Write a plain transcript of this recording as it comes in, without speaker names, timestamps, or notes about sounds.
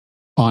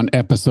On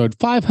episode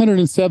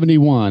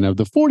 571 of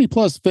the 40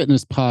 Plus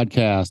Fitness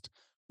Podcast,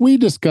 we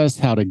discuss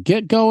how to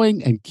get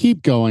going and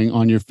keep going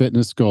on your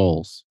fitness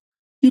goals.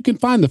 You can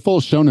find the full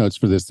show notes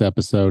for this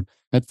episode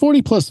at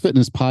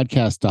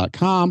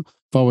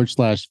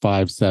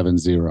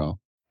 40plusfitnesspodcast.com/570.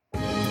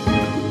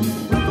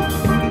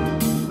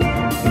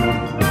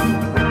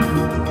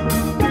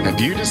 Have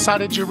you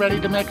decided you're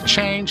ready to make a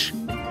change?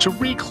 To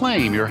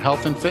reclaim your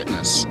health and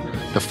fitness,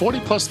 the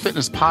 40 Plus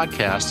Fitness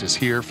Podcast is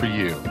here for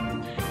you.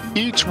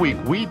 Each week,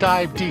 we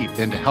dive deep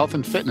into health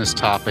and fitness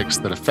topics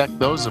that affect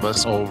those of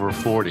us over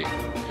 40.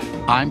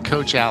 I'm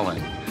Coach Allen.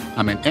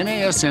 I'm an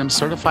NASM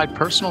certified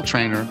personal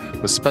trainer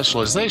with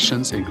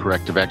specializations in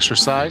corrective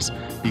exercise,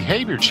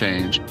 behavior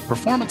change,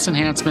 performance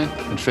enhancement,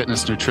 and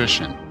fitness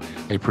nutrition.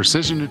 A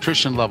Precision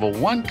Nutrition Level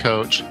 1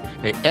 coach,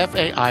 a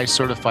FAI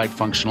certified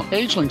functional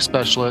age-link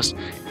specialist,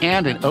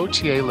 and an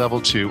OTA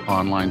Level 2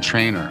 online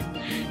trainer.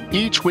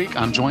 Each week,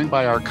 I'm joined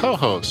by our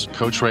co-host,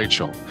 Coach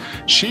Rachel.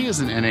 She is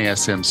an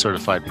NASM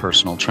certified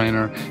personal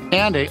trainer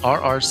and a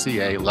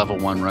RRCA Level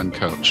 1 run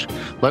coach.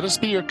 Let us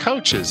be your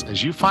coaches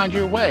as you find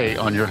your way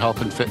on your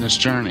health and fitness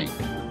journey.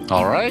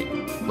 All right,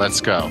 let's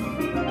go.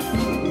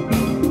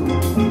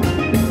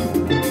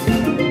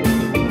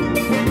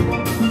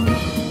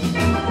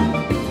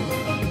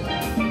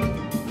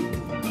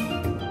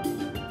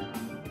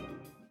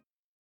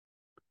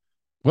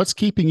 What's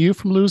keeping you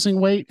from losing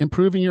weight,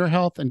 improving your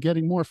health, and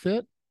getting more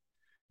fit?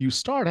 You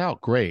start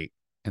out great,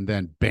 and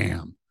then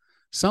bam,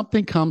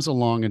 something comes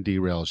along and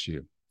derails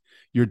you.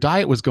 Your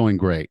diet was going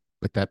great,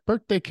 but that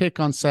birthday cake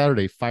on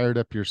Saturday fired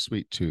up your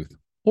sweet tooth.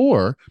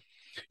 Or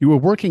you were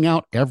working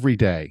out every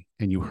day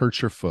and you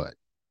hurt your foot.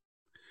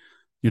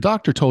 Your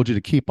doctor told you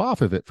to keep off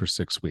of it for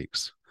 6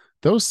 weeks.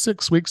 Those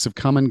 6 weeks have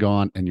come and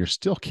gone, and you're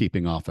still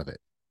keeping off of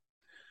it.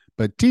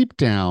 But deep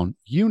down,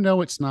 you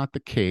know it's not the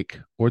cake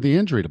or the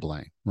injury to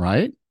blame,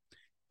 right?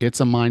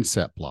 It's a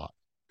mindset block.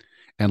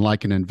 And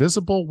like an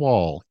invisible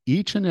wall,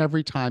 each and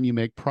every time you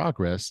make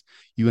progress,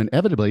 you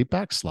inevitably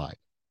backslide.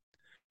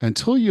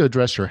 Until you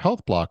address your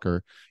health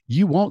blocker,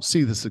 you won't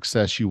see the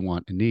success you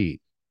want and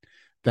need.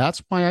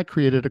 That's why I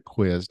created a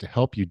quiz to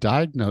help you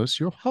diagnose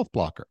your health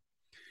blocker.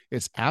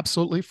 It's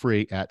absolutely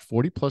free at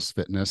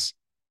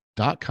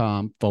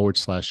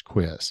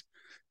 40plusfitness.com/quiz.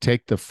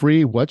 Take the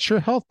free What's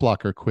Your Health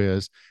Blocker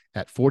quiz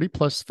at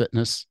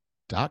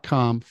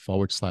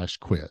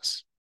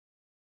 40plusfitness.com/quiz.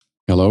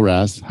 Hello,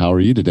 Raz. How are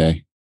you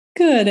today?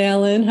 Good,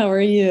 Alan. How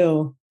are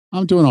you?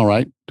 I'm doing all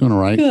right. Doing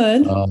all right.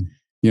 Good.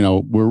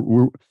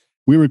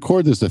 We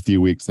record this a few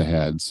weeks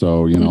ahead,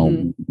 so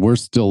we're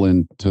still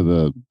into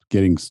the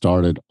getting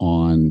started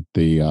on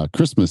the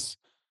Christmas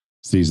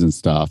season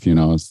stuff.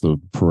 It's the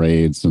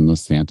parades and the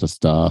Santa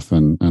stuff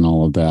and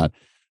all of that.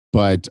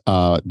 But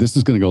this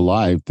is going to go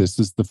live. This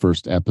is the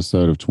first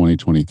episode of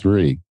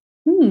 2023.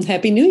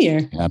 Happy New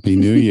Year. Happy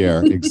New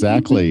Year.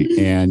 Exactly.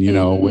 And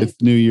with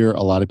New Year,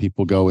 a lot of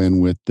people go in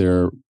with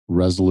their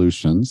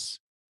resolutions.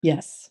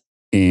 Yes.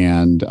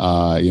 And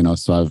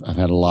so I've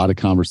had a lot of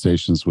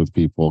conversations with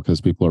people because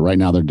people are right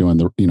now, they're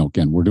doing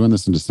again, we're doing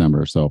this in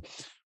December, so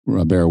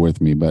bear with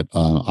me, but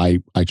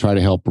I try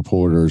to help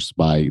reporters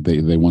by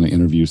they want to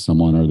interview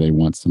someone or they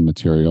want some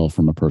material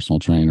from a personal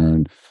trainer.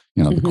 And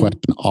the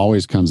question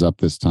always comes up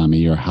this time of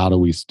year: how do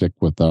we stick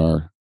with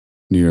our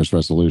New Year's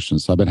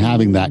resolutions? So I've been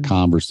having that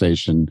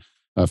conversation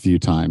a few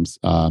times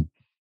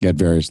at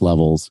various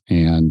levels.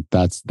 And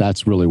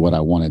that's really what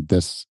I wanted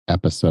this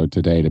episode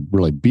today to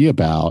really be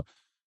about.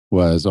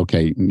 Was,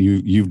 okay,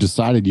 you've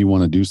decided you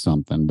want to do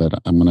something, but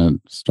I'm going to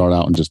start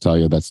out and just tell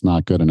you that's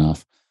not good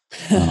enough.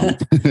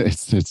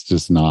 It's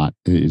just not.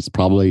 It's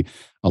probably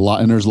a lot,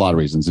 and there's a lot of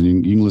reasons.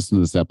 And you can listen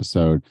to this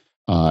episode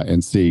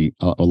and see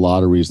a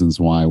lot of reasons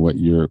why what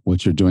you're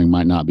doing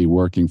might not be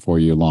working for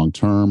you long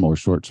term or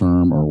short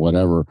term or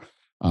whatever.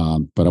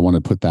 But I want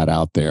to put that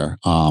out there.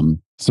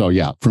 So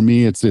yeah, for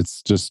me, it's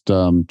just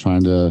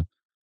trying to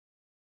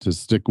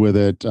stick with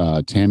it.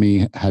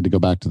 Tammy had to go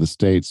back to the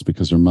States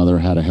because her mother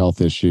had a health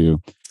issue.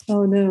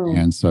 Oh no.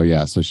 And so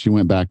she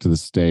went back to the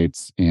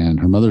States, and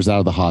her mother's out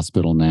of the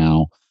hospital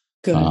now.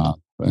 Good.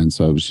 And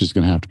so she's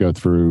going to have to go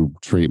through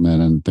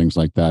treatment and things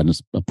like that. And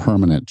it's a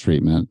permanent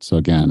treatment. So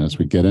again, as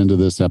we get into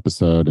this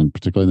episode, and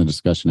particularly in the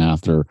discussion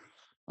after,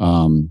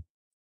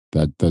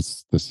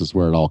 this is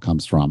where it all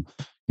comes from.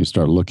 You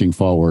start looking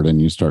forward and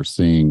you start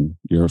seeing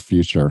your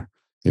future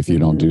if you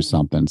don't do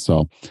something.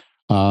 So,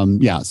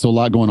 so a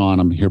lot going on.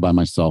 I'm here by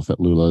myself at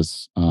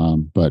Lula's,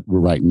 but we're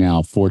right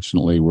now,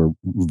 fortunately, we're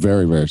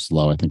very, very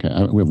slow. I think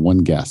we have one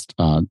guest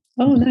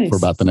nice. For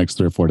about the next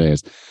 3 or 4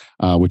 days,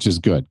 which is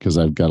good because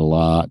I've got a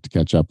lot to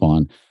catch up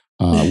on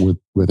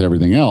with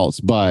everything else.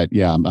 But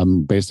yeah,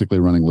 I'm basically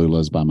running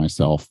Lula's by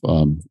myself,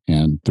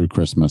 and through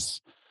Christmas.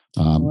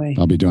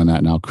 I'll be doing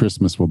that now.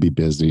 Christmas will be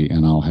busy,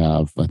 and I'll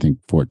have, I think,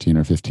 14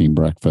 or 15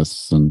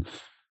 breakfasts and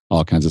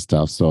all kinds of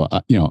stuff. So,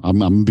 I'm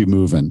going to be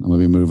moving. I'm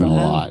going to be moving a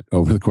lot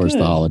over the course of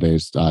the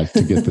holidays to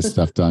get this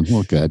stuff done.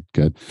 Well, good.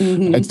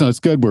 Mm-hmm. It's good.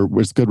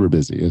 It's good. We're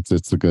busy.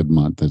 It's a good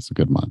month. It's a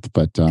good month.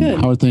 But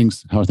how are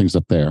things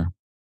up there?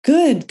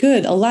 Good,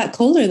 good. A lot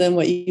colder than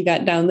what you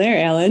got down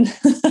there, Alan.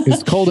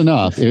 It's cold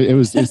enough.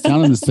 It's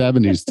down in the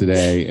 70s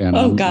today, and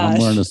Oh I'm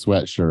wearing a gosh.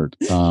 sweatshirt.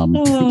 Just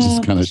Oh,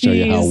 kind of show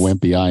you how geez.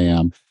 wimpy I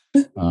am.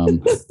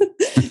 Um,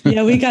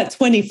 Yeah, we got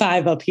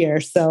 25 up here.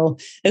 So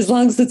as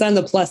long as it's on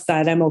the plus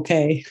side, I'm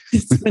okay.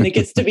 It's when it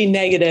gets to be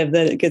negative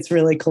that it gets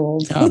really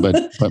cold. yeah,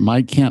 but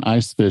Mike can't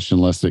ice fish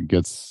unless it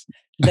gets.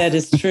 That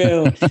is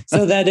true.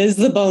 So that is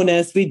the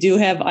bonus. We do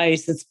have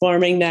ice. It's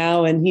forming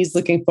now, and he's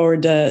looking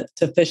forward to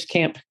fish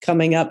camp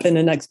coming up in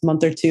the next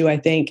month or two, I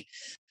think.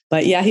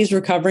 But yeah, he's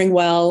recovering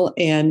well,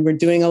 and we're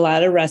doing a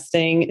lot of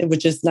resting,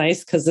 which is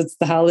nice because it's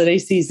the holiday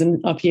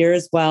season up here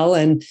as well.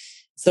 And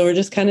so we're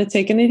just kind of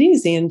taking it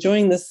easy,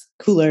 enjoying this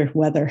cooler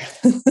weather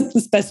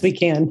as best we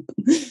can.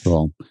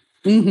 Cool.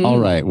 Mm-hmm. All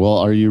right. Well,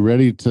 are you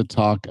ready to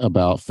talk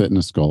about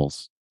fitness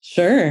goals?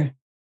 Sure.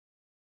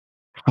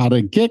 How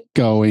to get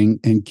going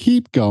and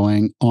keep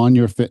going on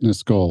your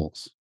fitness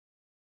goals.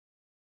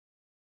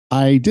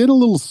 I did a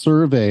little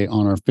survey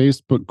on our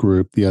Facebook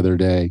group the other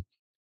day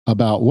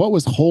about what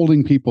was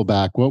holding people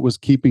back, what was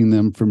keeping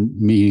them from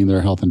meeting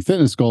their health and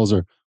fitness goals,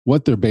 or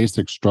what their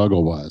basic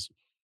struggle was.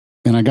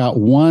 And I got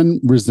one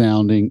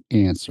resounding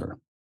answer.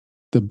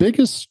 The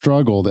biggest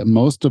struggle that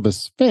most of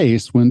us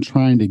face when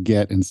trying to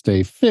get and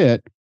stay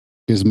fit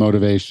is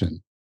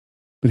motivation.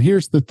 But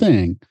here's the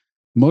thing.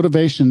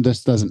 Motivation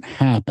just doesn't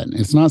happen.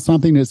 It's not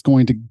something that's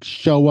going to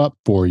show up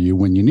for you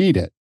when you need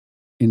it.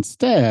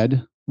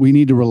 Instead, we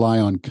need to rely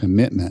on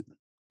commitment.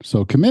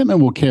 So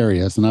commitment will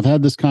carry us. And I've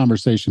had this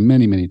conversation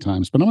many, many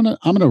times, but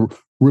I'm gonna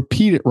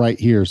repeat it right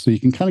here so you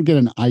can kind of get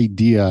an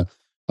idea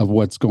of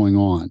what's going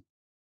on.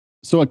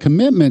 So a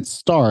commitment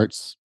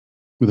starts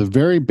with a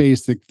very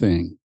basic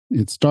thing.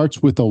 It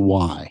starts with a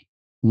why.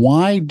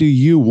 Why do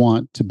you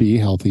want to be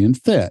healthy and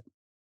fit?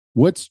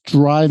 What's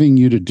driving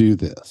you to do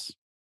this?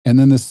 And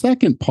then the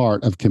second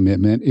part of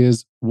commitment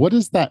is, what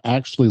does that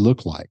actually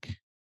look like?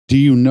 Do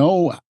you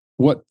know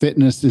what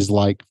fitness is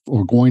like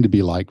or going to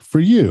be like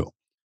for you?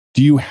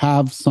 Do you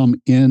have some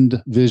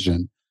end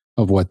vision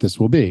of what this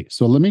will be?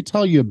 So let me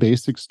tell you a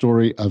basic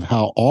story of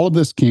how all of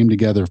this came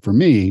together for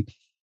me,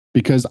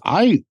 because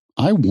I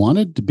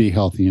wanted to be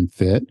healthy and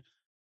fit.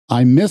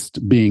 I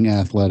missed being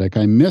athletic.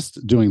 I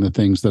missed doing the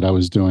things that I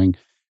was doing.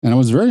 And I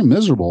was very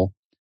miserable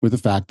with the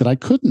fact that I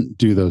couldn't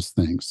do those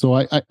things. So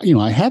I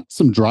had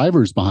some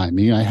drivers behind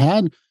me. I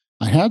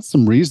had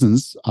some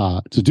reasons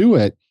to do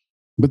it,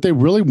 but they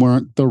really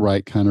weren't the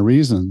right kind of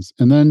reasons.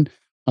 And then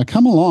I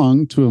come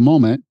along to a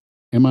moment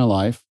in my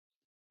life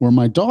where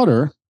my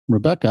daughter,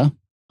 Rebecca,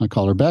 I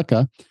call her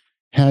Becca,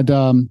 had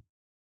gotten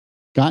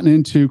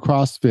into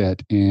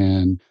CrossFit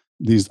and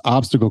these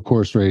obstacle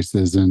course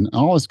races and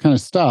all this kind of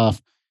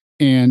stuff.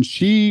 And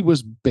she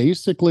was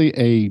basically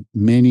a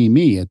mini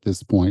me at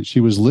this point. She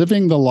was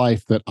living the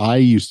life that I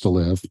used to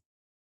live.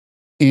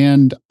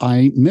 And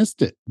I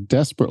missed it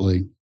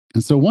desperately.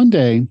 And so one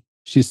day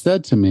she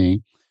said to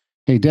me,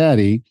 "Hey,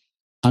 Daddy,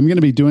 I'm going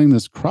to be doing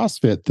this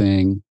CrossFit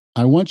thing.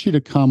 I want you to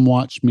come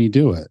watch me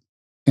do it."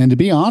 And to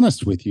be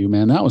honest with you,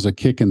 man, that was a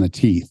kick in the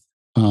teeth.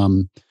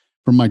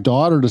 For my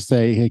daughter to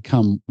say, "Hey,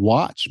 come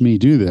watch me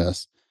do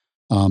this."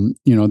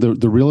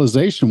 The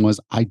realization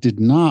was I did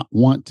not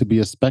want to be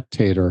a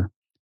spectator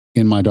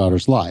in my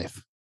daughter's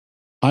life.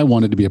 I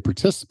wanted to be a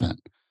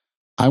participant.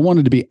 I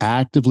wanted to be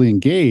actively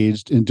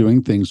engaged in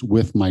doing things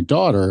with my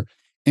daughter.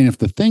 And if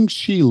the things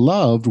she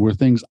loved were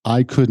things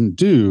I couldn't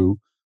do,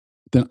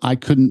 then I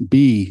couldn't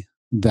be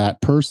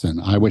that person.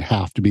 I would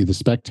have to be the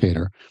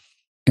spectator.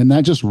 And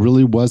that just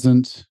really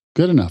wasn't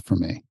good enough for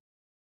me.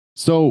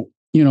 So,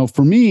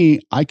 for me,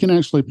 I can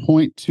actually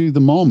point to the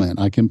moment.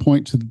 I can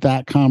point to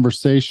that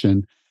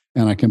conversation,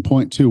 and I can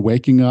point to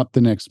waking up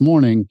the next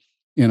morning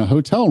in a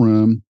hotel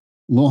room,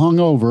 a little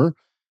hungover,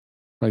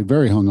 right,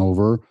 very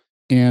hungover,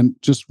 and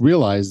just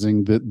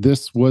realizing that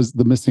this was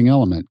the missing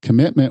element.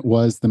 Commitment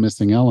was the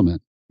missing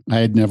element. I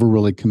had never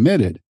really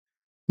committed.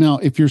 Now,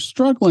 if you're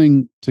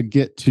struggling to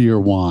get to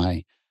your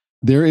why,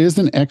 there is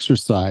an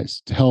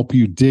exercise to help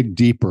you dig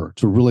deeper,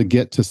 to really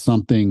get to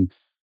something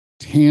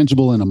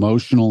tangible and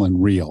emotional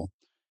and real.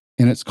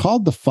 And it's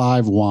called the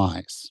 5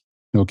 whys.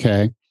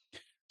 Okay.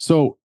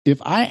 So if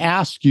I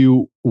ask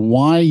you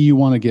why you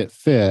want to get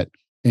fit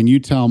and you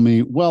tell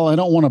me, well, I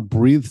don't want to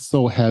breathe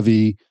so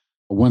heavy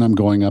when I'm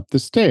going up the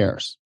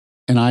stairs.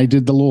 And I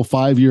did the little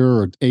 5-year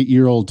or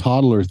 8-year-old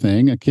toddler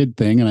thing, a kid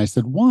thing. And I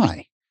said,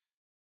 why?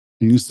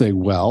 And you say,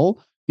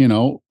 well,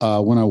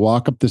 when I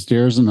walk up the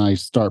stairs and I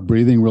start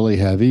breathing really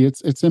heavy,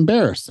 it's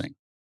embarrassing.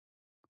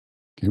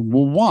 Okay.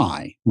 Well,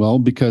 why? Well,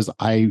 because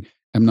I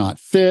am not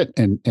fit.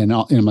 And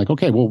I'm like,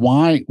 okay, well,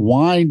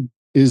 why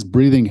is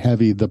breathing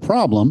heavy the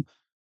problem?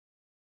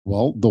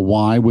 Well, the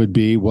why would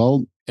be,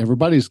 well,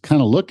 everybody's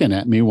kind of looking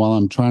at me while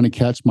I'm trying to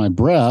catch my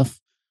breath.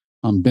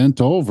 I'm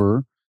bent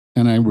over.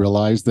 And I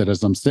realize that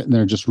as I'm sitting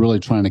there just really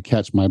trying to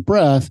catch my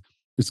breath,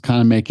 it's kind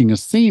of making a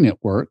scene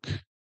at work.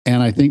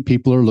 And I think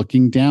people are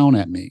looking down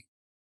at me.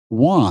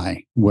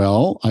 Why?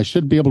 Well, I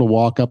should be able to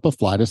walk up a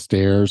flight of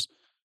stairs,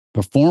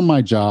 perform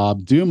my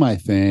job, do my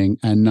thing,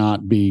 and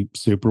not be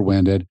super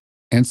winded.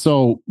 And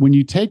so when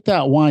you take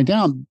that why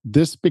down,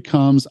 this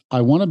becomes,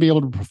 I want to be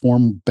able to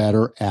perform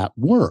better at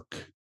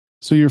work.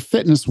 So your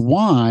fitness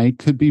why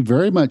could be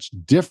very much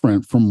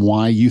different from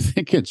why you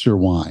think it's your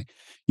why.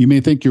 You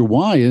may think your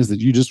why is that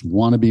you just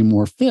want to be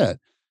more fit.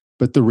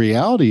 But the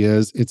reality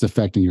is it's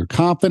affecting your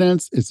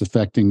confidence. It's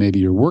affecting maybe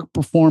your work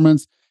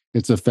performance.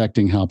 It's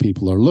affecting how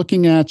people are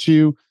looking at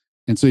you.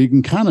 And so you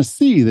can kind of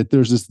see that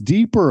there's this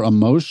deeper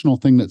emotional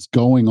thing that's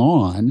going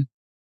on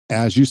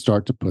as you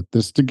start to put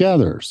this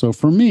together. So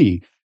for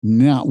me,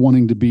 not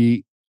wanting to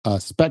be a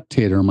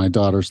spectator in my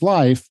daughter's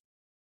life,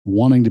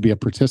 wanting to be a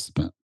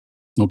participant.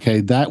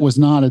 Okay, that was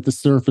not at the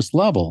surface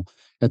level.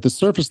 At the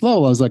surface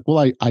level, I was like,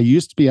 well, I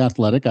used to be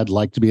athletic. I'd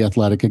like to be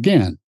athletic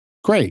again.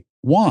 Great.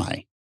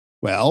 Why?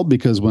 Well,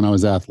 because when I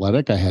was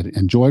athletic, I had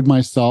enjoyed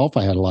myself.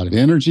 I had a lot of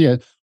energy.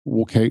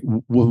 Okay,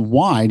 well,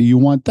 why do you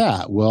want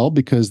that? Well,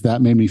 because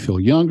that made me feel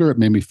younger. It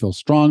made me feel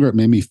stronger. It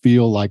made me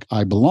feel like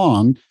I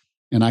belonged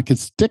and I could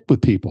stick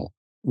with people.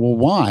 Well,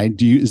 why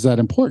is that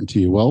important to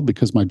you? Well,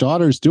 because my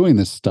daughter's doing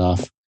this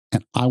stuff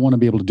and I want to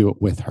be able to do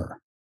it with her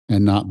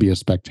and not be a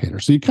spectator.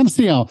 So you kind of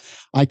see how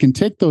I can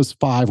take those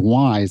 5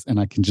 whys and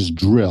I can just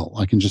drill.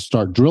 I can just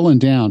start drilling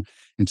down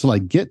until I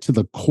get to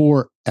the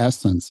core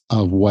essence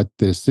of what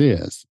this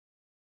is.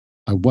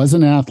 I was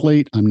an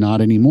athlete. I'm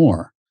not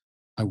anymore.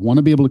 I want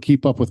to be able to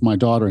keep up with my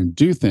daughter and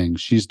do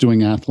things. She's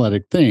doing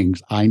athletic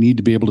things. I need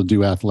to be able to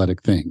do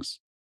athletic things.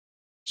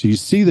 So you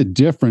see the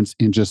difference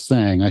in just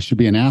saying I should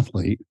be an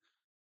athlete.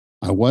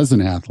 I was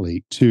an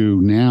athlete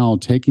to now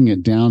taking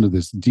it down to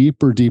this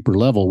deeper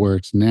level where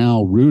it's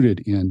now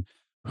rooted in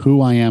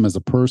who I am as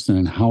a person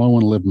and how I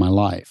want to live my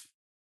life.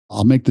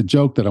 I'll make the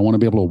joke that I want to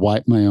be able to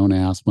wipe my own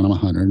ass when I'm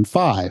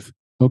 105.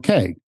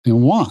 Okay.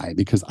 And why?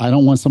 Because I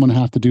don't want someone to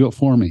have to do it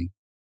for me.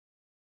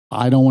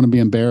 I don't want to be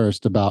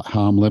embarrassed about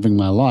how I'm living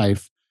my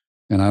life.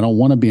 And I don't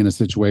want to be in a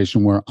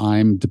situation where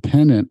I'm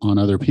dependent on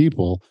other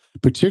people,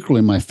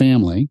 particularly my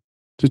family,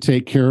 to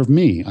take care of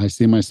me. I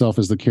see myself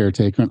as the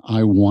caretaker and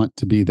I want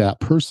to be that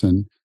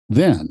person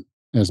then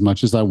as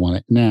much as I want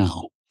it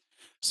now.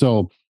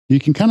 So you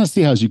can kind of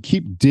see how as you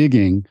keep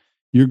digging,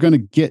 you're going to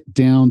get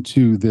down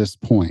to this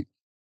point.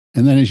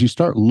 And then as you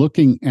start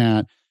looking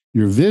at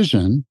your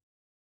vision,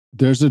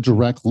 there's a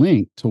direct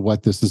link to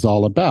what this is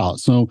all about.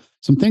 So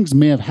some things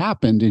may have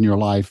happened in your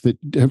life that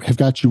have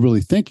got you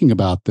really thinking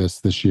about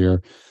this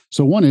year.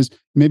 So one is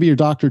maybe your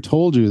doctor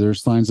told you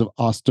there's signs of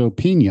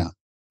osteopenia.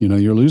 You know,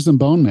 you're losing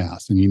bone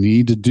mass and you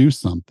need to do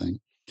something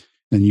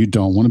and you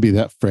don't want to be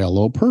that frail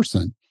old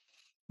person.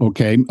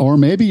 Okay. Or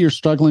maybe you're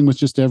struggling with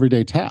just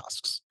everyday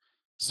tasks.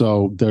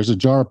 So there's a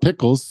jar of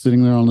pickles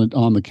sitting there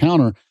on the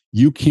counter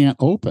you can't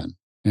open.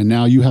 And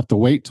now you have to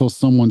wait till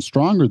someone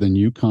stronger than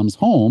you comes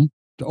home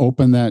to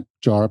open that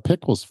jar of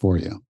pickles for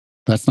you.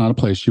 That's not a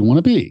place you want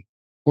to be.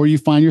 Or you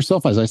find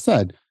yourself, as I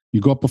said,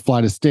 you go up a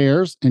flight of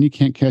stairs and you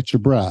can't catch your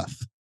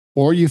breath.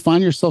 Or you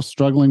find yourself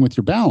struggling with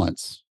your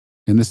balance.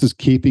 And this is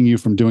keeping you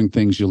from doing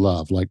things you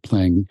love, like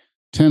playing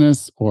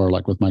tennis or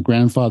like with my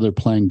grandfather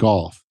playing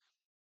golf.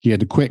 He had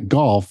to quit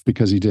golf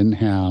because he didn't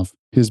have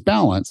his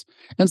balance.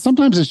 And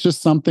sometimes it's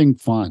just something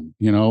fun.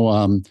 You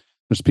know,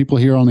 there's people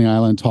here on the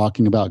island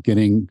talking about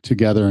getting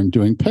together and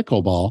doing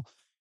pickleball.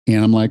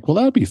 And I'm like, well,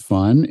 that'd be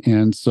fun.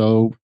 And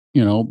so,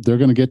 you know, they're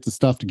going to get the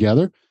stuff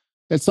together.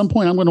 At some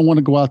point, I'm going to want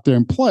to go out there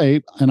and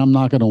play, and I'm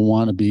not going to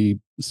want to be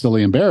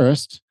silly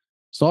embarrassed.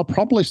 So I'll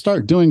probably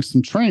start doing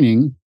some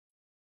training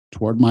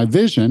toward my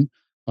vision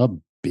of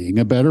being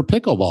a better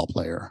pickleball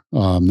player.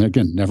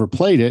 Again, never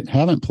played it,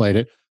 haven't played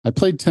it. I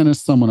played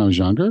tennis some when I was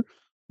younger,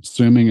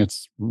 assuming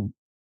it's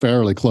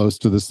fairly close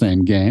to the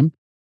same game.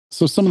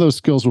 So some of those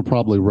skills will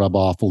probably rub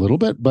off a little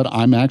bit, but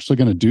I'm actually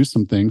going to do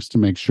some things to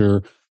make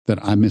sure that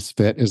I'm as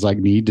fit as I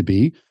need to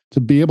be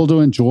able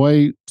to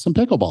enjoy some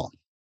pickleball.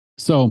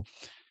 So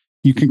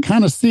you can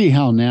kind of see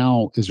how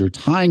now as you're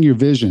tying your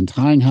vision,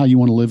 tying how you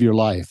want to live your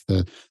life,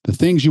 the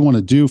things you want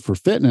to do for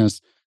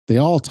fitness, they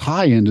all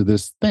tie into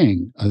this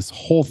thing, this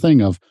whole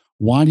thing of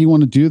why do you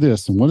want to do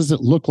this? And what does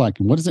it look like?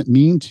 And what does it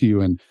mean to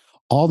you? And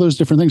all those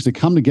different things that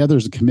come together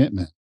as a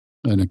commitment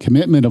and a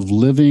commitment of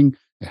living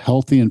a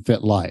healthy and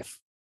fit life.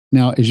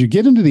 Now, as you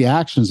get into the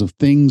actions of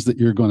things that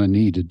you're going to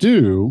need to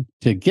do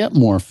to get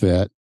more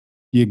fit,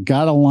 you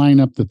got to line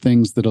up the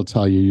things that'll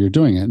tell you you're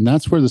doing it. And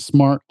that's where the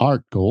SMART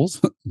art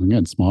goals,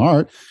 again,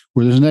 SMART,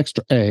 where there's an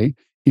extra A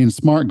in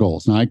SMART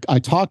goals. Now, I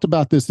talked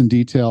about this in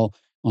detail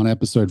on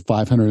episode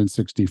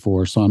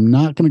 564. So I'm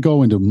not going to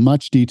go into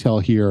much detail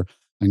here.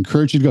 I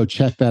encourage you to go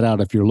check that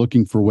out if you're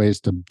looking for ways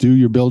to do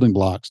your building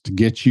blocks to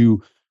get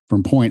you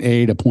from point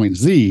A to point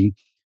Z.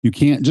 You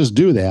can't just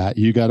do that.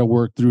 You got to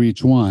work through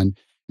each one.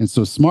 And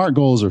so SMART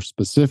goals are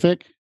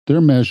specific,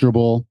 they're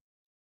measurable,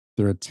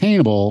 they're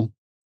attainable,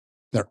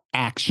 they're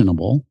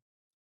actionable,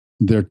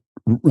 they're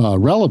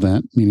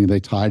relevant, meaning they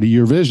tie to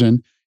your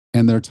vision,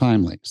 and they're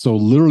timely. So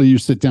literally you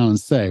sit down and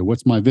say,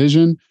 what's my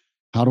vision?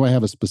 How do I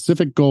have a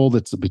specific goal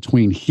that's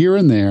between here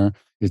and there?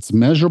 It's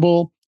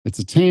measurable, it's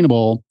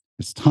attainable,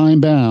 it's time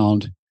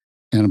bound,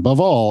 and above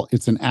all,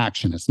 it's an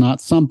action. It's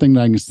not something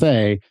that I can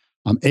say,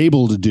 I'm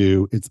able to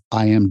do. It's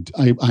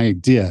I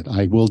did,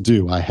 I will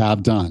do, I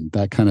have done,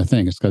 that kind of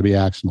thing. It's got to be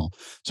actionable.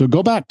 So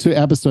go back to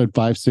episode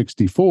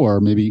 564,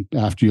 maybe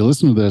after you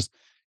listen to this,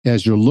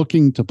 as you're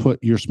looking to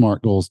put your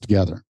SMART goals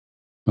together.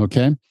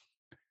 Okay.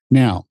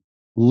 Now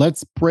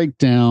let's break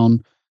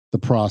down the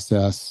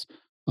process.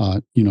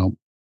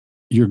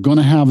 You're going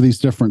to have these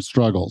different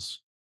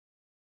struggles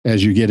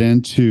as you get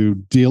into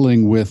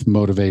dealing with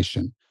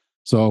motivation.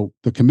 So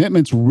the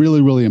commitment's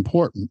really, really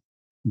important,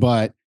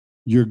 but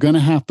you're going to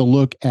have to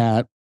look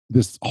at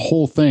this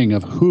whole thing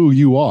of who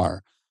you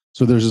are.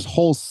 So there's this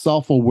whole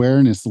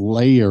self-awareness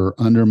layer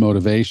under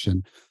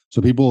motivation.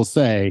 So people will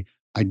say,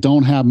 I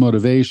don't have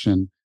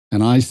motivation.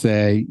 And I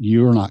say,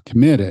 you're not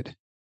committed.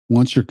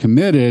 Once you're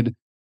committed,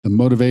 the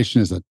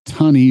motivation is a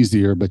ton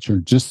easier, but you're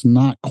just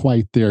not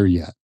quite there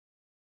yet.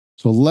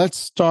 So let's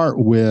start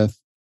with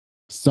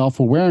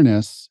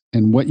self-awareness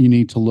and what you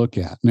need to look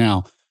at.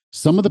 Now,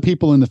 some of the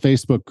people in the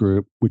Facebook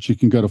group, which you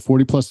can go to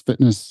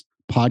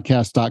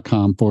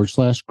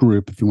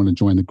 40plusfitnesspodcast.com/group if you want to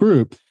join the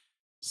group,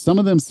 some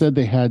of them said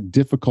they had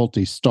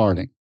difficulty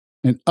starting.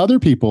 And other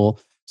people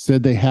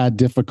said they had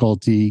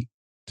difficulty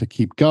to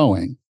keep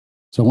going.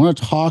 So I want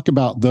to talk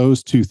about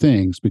those two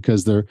things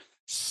because they're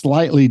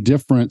slightly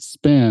different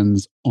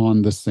spins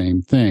on the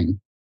same thing.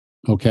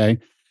 Okay.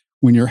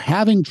 When you're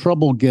having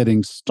trouble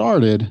getting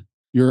started,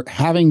 you're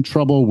having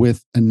trouble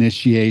with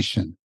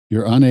initiation.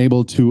 You're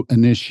unable to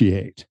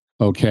initiate.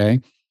 Okay.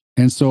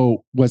 And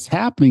so what's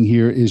happening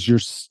here is you're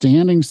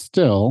standing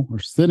still or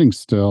sitting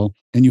still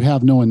and you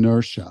have no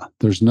inertia.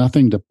 There's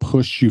nothing to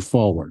push you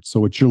forward. So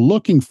what you're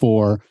looking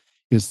for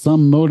is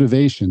some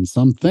motivation,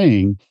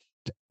 something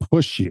to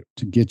push you,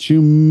 to get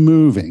you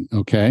moving.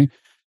 Okay.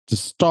 To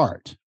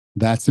start.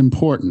 That's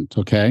important.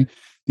 Okay.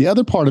 The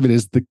other part of it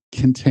is the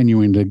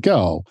continuing to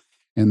go.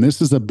 And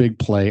this is a big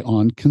play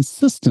on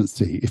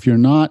consistency. If you're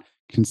not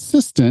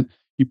consistent,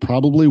 you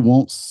probably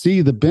won't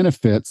see the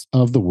benefits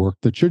of the work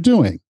that you're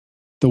doing.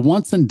 The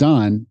once and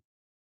done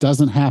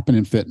doesn't happen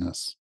in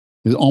fitness.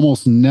 It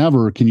almost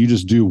never can you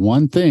just do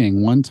one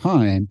thing one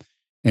time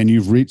and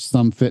you've reached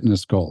some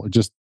fitness goal. It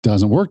just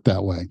doesn't work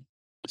that way.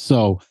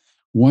 So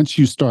once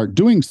you start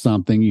doing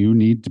something, you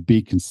need to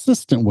be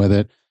consistent with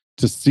it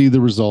to see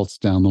the results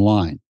down the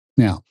line.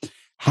 Now,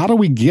 how do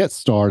we get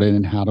started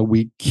and how do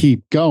we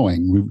keep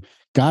going? We've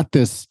got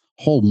this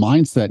whole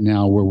mindset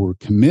now where we're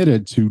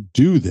committed to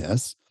do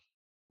this.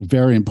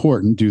 Very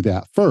important, do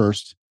that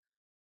first.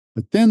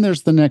 But then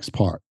there's the next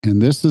part.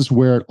 And this is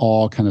where it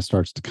all kind of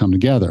starts to come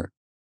together.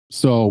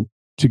 So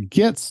to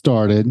get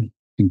started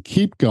and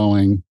keep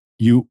going,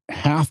 you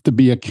have to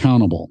be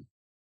accountable.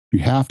 You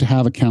have to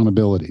have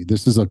accountability.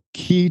 This is a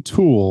key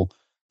tool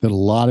that a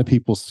lot of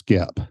people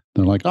skip.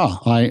 They're like, oh,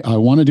 I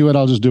want to do it.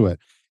 I'll just do it.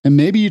 And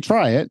maybe you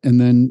try it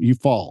and then you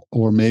fall,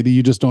 or maybe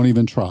you just don't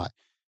even try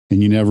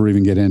and you never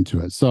even get into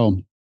it. So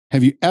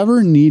have you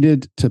ever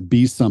needed to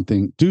do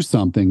something,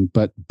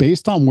 but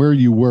based on where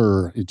you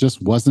were, it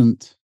just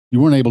wasn't, you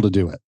weren't able to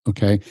do it.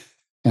 Okay.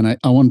 And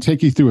I want to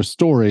take you through a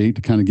story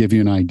to kind of give you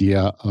an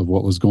idea of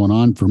what was going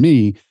on for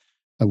me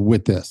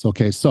with this.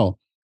 Okay. So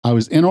I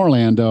was in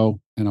Orlando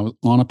and I was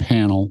on a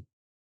panel.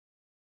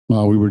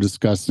 We were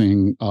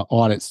discussing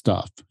audit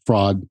stuff,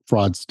 fraud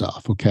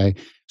stuff. Okay.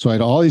 So I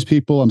had all these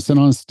people. I'm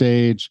sitting on a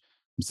stage,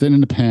 I'm sitting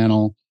in a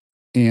panel.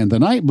 And the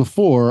night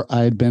before, I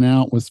had been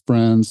out with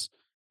friends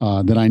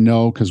that I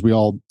know because we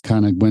all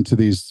kind of went to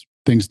these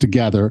things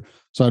together.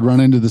 So I'd run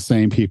into the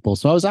same people.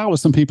 So I was out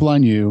with some people I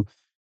knew,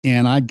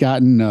 and I'd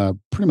gotten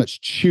pretty much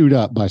chewed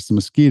up by some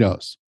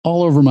mosquitoes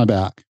all over my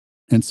back.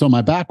 And so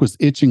my back was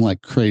itching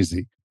like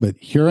crazy. But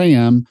here I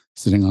am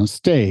sitting on a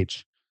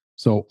stage.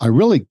 So I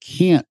really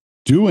can't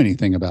do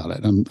anything about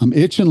it. I'm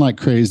itching like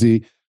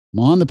crazy. I'm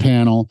on the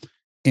panel.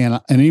 And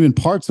even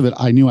parts of it,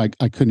 I knew I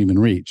couldn't even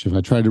reach. If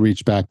I tried to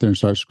reach back there and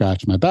start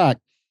scratching my back,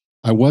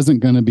 I wasn't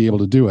going to be able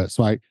to do it.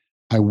 So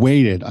I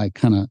waited. I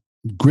kind of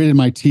gritted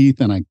my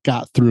teeth and I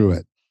got through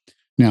it.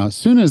 Now, as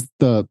soon as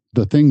the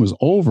thing was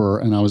over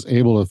and I was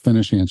able to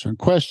finish answering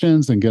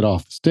questions and get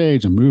off the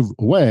stage and move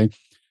away,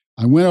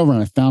 I went over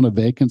and I found a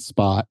vacant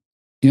spot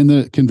in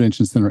the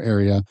convention center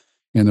area.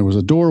 And there was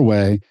a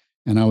doorway.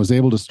 And I was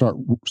able to start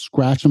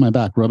scratching my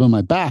back, rubbing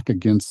my back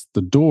against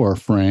the door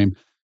frame,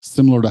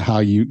 similar to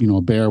how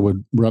a bear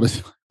would rub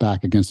his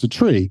back against a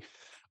tree.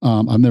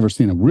 I've never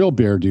seen a real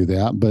bear do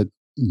that, but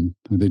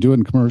they do it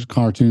in commercial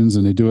cartoons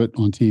and they do it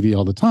on TV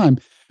all the time.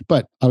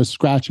 But I was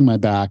scratching my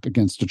back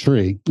against a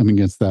tree,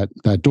 against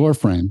that door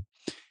frame.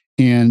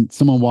 And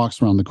someone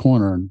walks around the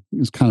corner and it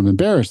was kind of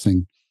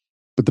embarrassing.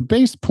 But the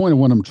base point of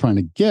what I'm trying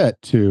to get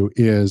to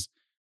is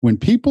when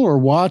people are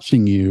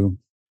watching you,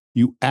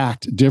 you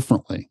act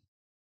differently.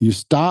 You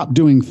stop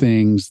doing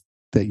things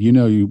that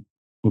you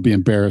will be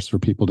embarrassed for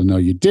people to know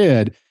you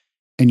did,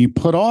 and you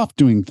put off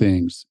doing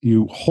things.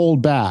 You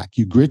hold back.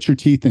 You grit your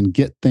teeth and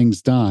get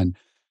things done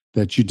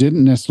that you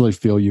didn't necessarily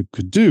feel you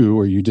could do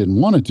or you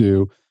didn't want to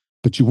do,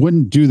 but you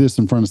wouldn't do this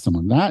in front of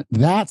someone.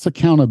 That's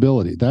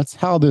accountability. That's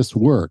how this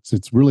works.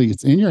 It's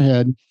in your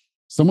head.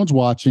 Someone's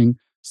watching.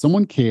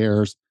 Someone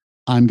cares.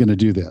 I'm going to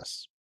do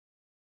this.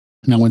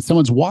 Now, when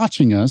someone's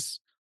watching us,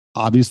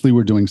 obviously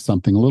we're doing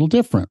something a little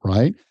different,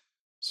 right?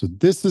 So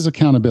this is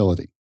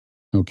accountability.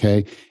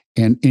 Okay.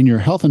 And in your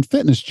health and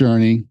fitness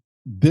journey,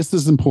 this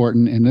is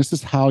important. And this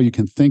is how you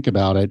can think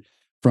about it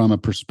from a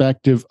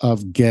perspective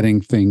of getting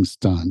things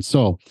done.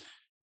 So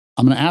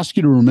I'm going to ask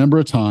you to remember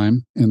a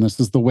time, and this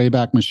is the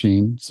Wayback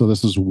Machine. So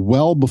this is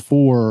well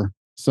before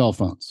cell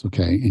phones.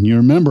 Okay. And you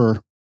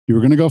remember you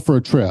were going to go for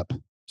a trip.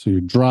 So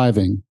you're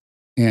driving,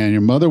 and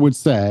your mother would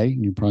say,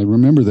 and you probably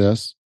remember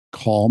this,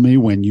 call me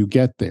when you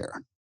get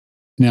there.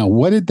 Now,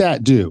 what did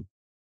that do?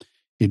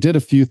 It did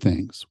a few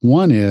things.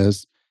 One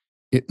is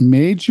it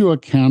made you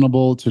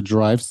accountable to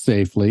drive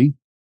safely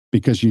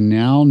because you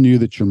now knew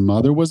that your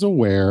mother was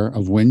aware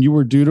of when you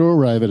were due to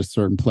arrive at a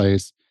certain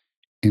place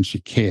and she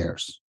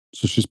cares.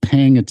 So she's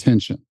paying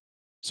attention.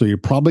 So you're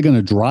probably going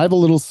to drive a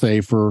little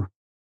safer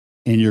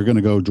and you're going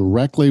to go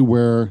directly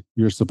where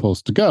you're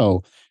supposed to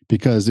go.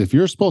 Because if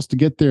you're supposed to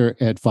get there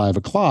at 5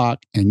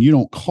 o'clock and you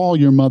don't call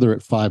your mother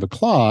at 5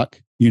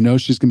 o'clock, you know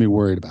she's going to be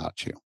worried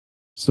about you.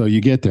 So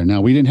you get there.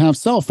 Now, we didn't have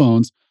cell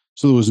phones,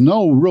 so there was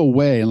no real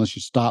way, unless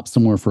you stopped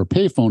somewhere for a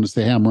payphone, to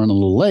say, hey, I'm running a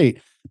little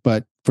late.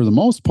 But for the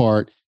most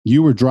part,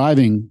 you were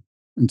driving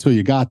until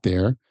you got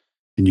there,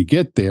 and you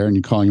get there and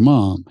you call your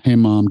mom. Hey,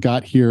 mom,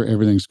 got here.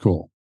 Everything's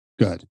cool.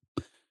 Good.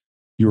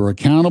 You were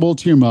accountable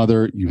to your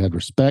mother. You had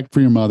respect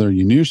for your mother.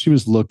 You knew she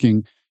was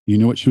looking. You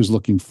knew what she was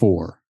looking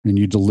for, and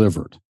you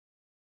delivered.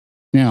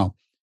 Now,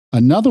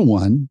 another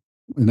one,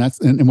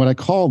 and what I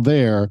call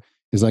there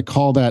is I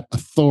call that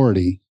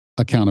authority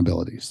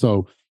accountability.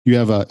 So you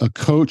have a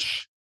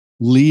coach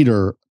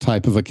leader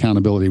type of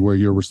accountability where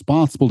you're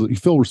responsible you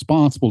feel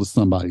responsible to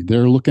somebody.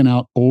 They're looking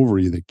out over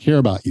you. They care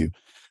about you.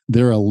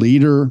 They're a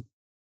leader.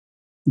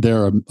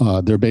 They're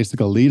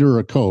basically a leader or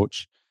a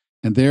coach,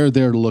 and they're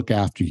there to look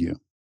after you.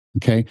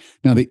 Okay.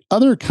 Now, the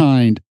other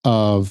kind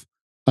of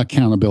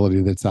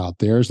accountability that's out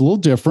there is a little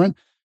different,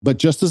 but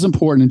just as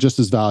important and just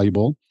as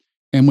valuable.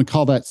 And we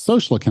call that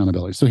social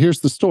accountability. So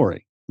here's the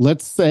story.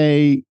 Let's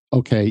say,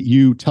 okay,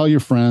 you tell your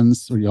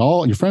friends, or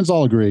your friends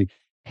all agree,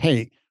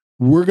 hey,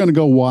 we're going to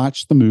go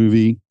watch the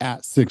movie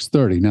at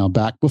 6:30. Now,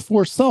 back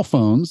before cell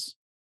phones,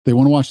 they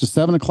want to watch the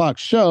 7 o'clock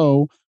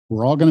show.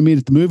 We're all going to meet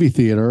at the movie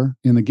theater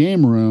in the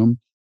game room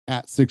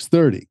at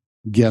 6:30.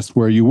 Guess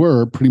where you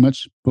were pretty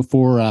much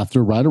before or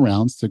after, right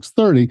around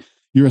 6:30,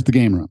 you're at the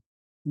game room.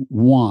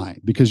 Why?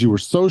 Because you were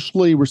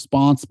socially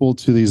responsible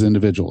to these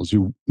individuals.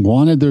 You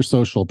wanted their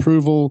social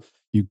approval.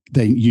 You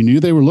knew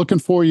they were looking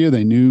for you.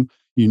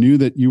 You knew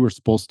that you were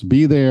supposed to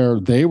be there.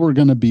 They were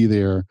going to be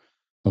there.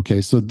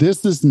 Okay, so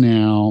this is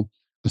now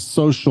a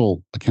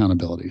social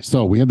accountability.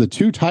 So we have the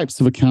two types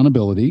of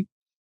accountability.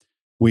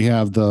 We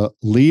have the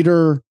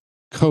leader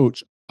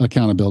coach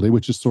accountability,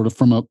 which is sort of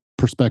from a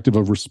perspective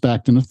of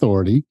respect and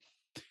authority.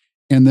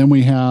 And then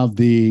we have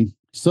the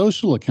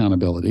social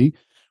accountability,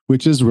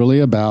 which is really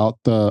about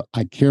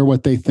I care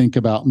what they think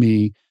about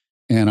me,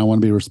 and I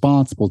want to be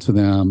responsible to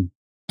them,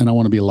 and I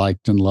want to be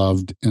liked and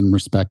loved and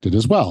respected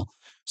as well.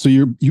 So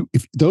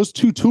if those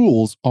two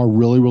tools are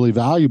really, really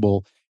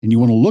valuable, and you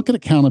want to look at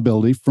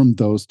accountability from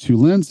those two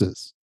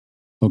lenses.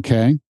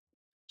 Okay.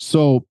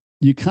 So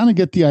you kind of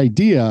get the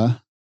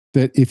idea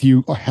that if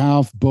you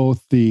have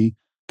both the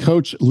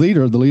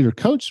leader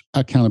coach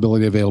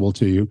accountability available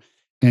to you,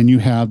 and you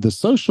have the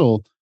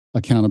social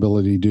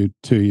accountability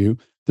to you,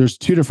 there's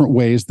two different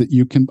ways that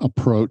you can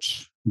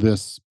approach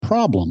this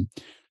problem.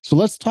 So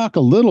let's talk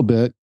a little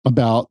bit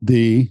about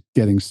the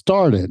getting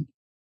started.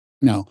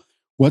 Now,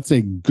 what's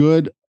a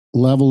good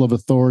level of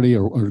authority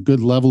or a good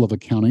level of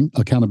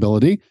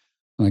accountability?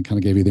 And I kind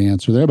of gave you the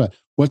answer there, but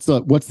what's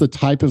the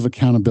type of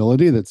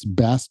accountability that's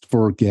best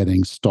for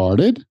getting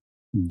started?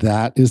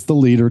 That is the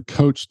leader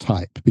coach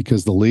type,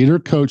 because the leader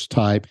coach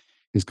type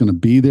is going to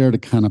be there to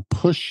kind of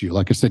push you.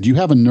 Like I said, you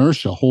have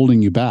inertia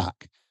holding you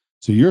back.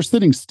 So you're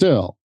sitting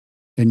still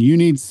and you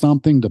need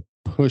something to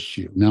push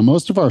you. Now,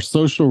 most of our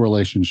social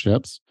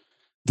relationships,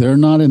 they're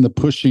not in the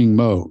pushing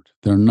mode.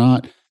 They're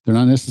not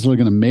necessarily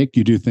going to make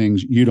you do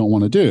things you don't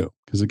want to do.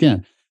 Because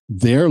again,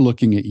 they're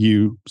looking at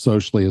you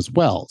socially as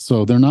well.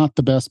 So they're not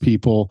the best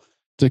people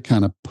to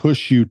kind of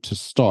push you to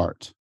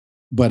start.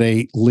 But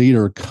a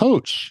leader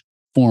coach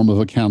form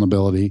of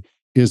accountability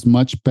is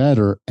much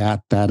better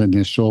at that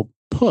initial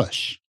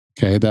push.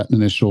 Okay, that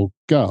initial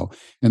go.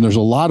 And there's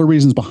a lot of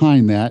reasons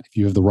behind that. If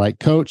you have the right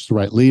coach, the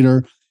right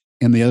leader,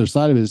 and the other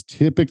side of it is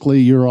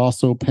typically you're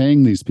also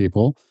paying these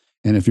people.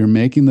 And if you're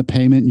making the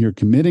payment and you're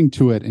committing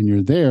to it and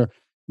you're there,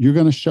 you're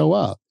going to show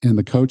up, and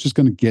the coach is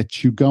going to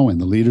get you going.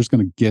 The leader is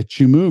going to get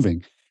you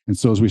moving. And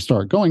so as we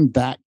start going,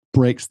 that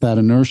breaks that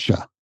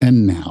inertia.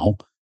 And now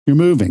you're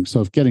moving.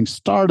 So if getting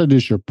started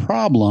is your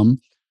problem,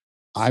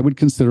 I would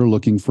consider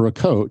looking for a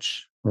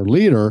coach or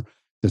leader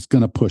that's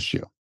going to push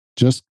you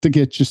just to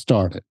get you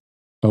started.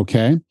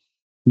 Okay.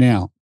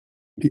 Now,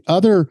 the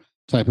other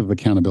type of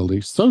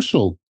accountability,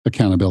 social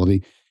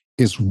accountability,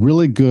 is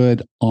really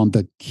good on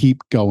the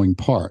keep going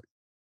part.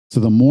 So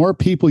the more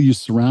people you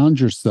surround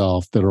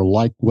yourself that are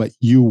like what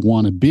you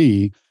want to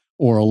be,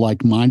 or are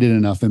like-minded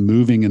enough and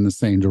moving in the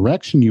same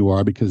direction you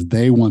are because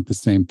they want the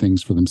same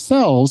things for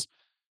themselves,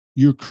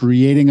 you're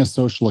creating a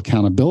social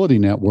accountability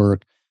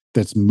network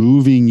that's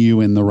moving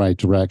you in the right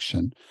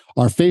direction.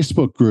 Our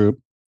Facebook group,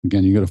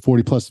 again, you go to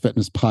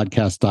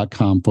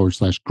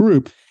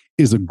 40plusfitnesspodcast.com/group,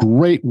 is a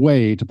great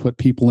way to put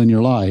people in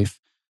your life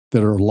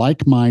that are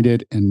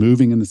like-minded and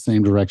moving in the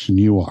same direction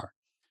you are.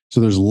 So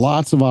there's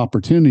lots of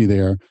opportunity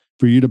there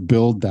for you to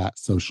build that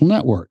social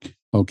network.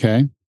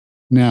 Okay.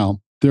 Now,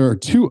 there are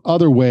two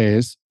other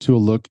ways to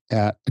look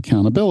at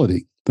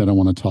accountability that I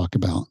want to talk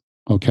about.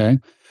 Okay.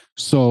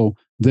 So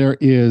there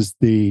is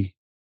the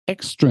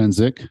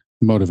extrinsic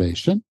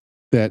motivation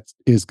that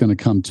is going to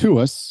come to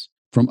us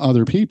from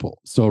other people.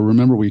 So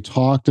remember, we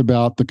talked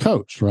about the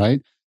coach,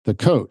 right? The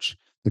coach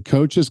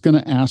is going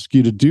to ask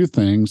you to do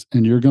things,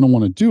 and you're going to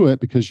want to do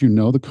it because you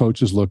know the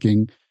coach is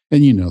looking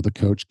and you know the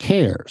coach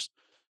cares.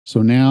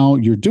 So now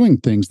you're doing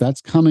things that's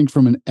coming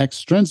from an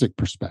extrinsic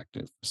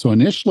perspective. So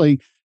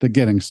initially, the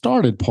getting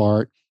started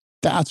part,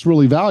 that's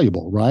really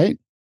valuable, right?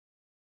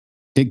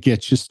 It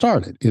gets you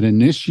started. It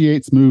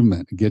initiates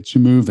movement. It gets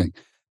you moving.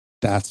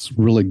 That's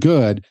really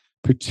good,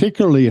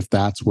 particularly if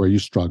that's where you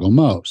struggle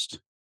most.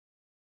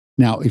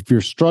 Now, if your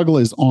struggle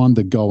is on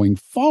the going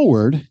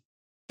forward,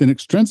 then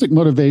extrinsic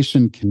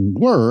motivation can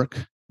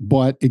work,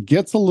 but it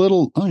gets a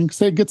little, I can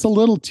say it gets a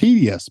little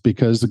tedious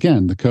because,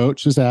 again, the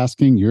coach is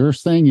asking, you're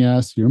saying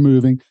yes, you're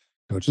moving.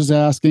 Coach is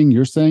asking,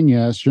 you're saying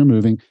yes, you're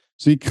moving.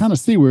 So you kind of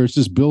see where it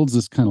just builds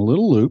this kind of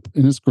little loop,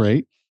 and it's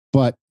great.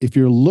 But if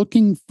you're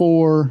looking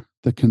for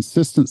the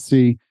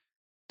consistency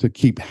to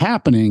keep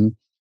happening,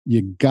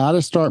 you got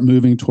to start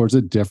moving towards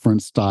a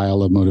different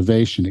style of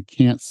motivation. It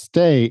can't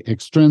stay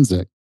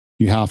extrinsic.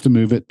 You have to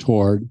move it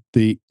toward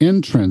the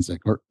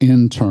intrinsic or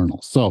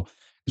internal. So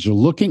as you're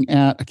looking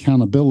at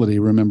accountability,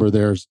 remember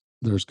there's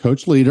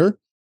coach leader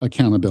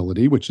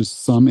accountability, which is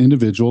some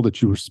individual that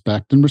you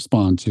respect and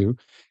respond to.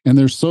 And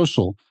there's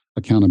social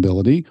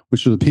accountability,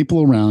 which are the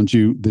people around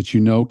you that you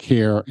know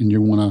care and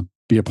you want to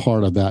be a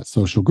part of that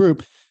social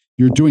group.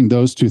 You're doing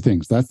those two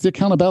things. That's the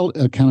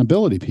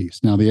accountability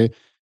piece. Now, the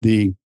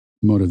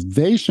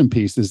motivation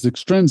piece is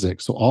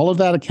extrinsic. So all of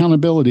that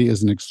accountability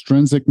is an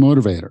extrinsic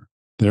motivator.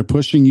 They're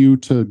pushing you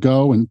to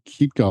go and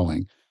keep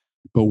going.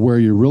 But where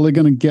you're really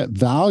going to get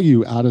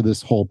value out of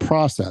this whole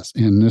process,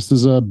 and this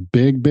is a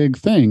big, big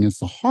thing,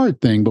 it's a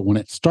hard thing, but when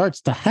it starts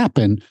to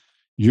happen,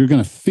 you're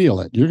going to feel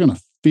it. You're going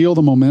to feel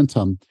the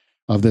momentum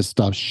of this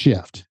stuff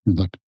shift. And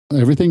look,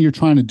 everything you're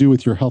trying to do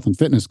with your health and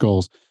fitness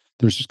goals,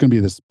 there's just going to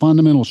be this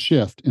fundamental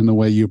shift in the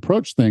way you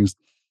approach things.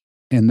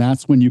 And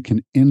that's when you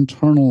can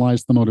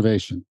internalize the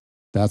motivation.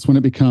 That's when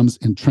it becomes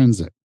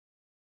intrinsic.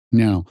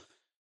 Now,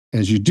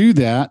 as you do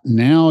that,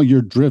 now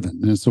you're driven.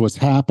 And so what's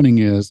happening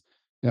is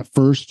at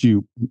first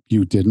you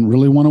didn't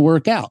really want to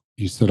work out.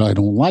 You said, I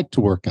don't like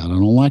to work out. I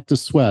don't like to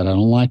sweat. I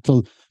don't like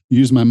to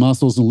use my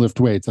muscles and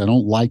lift weights. I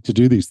don't like to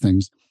do these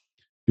things.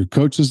 Your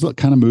coach is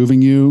kind of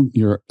moving you.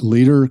 Your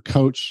leader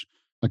coach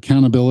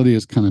accountability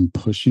is kind of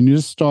pushing you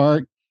to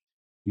start.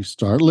 You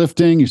start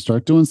lifting, you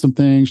start doing some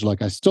things. You're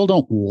like, I still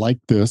don't like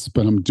this,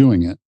 but I'm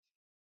doing it.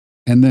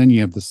 And then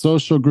you have the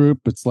social group.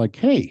 It's like,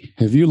 hey,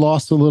 have you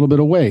lost a little bit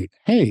of weight?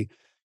 Hey,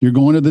 you're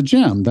going to the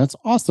gym. That's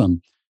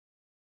awesome.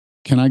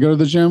 Can I go to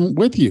the gym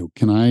with you?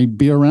 Can I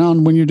be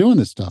around when you're doing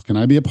this stuff? Can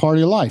I be a part of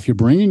your life? You're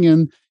bringing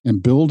in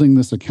and building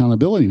this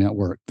accountability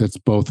network that's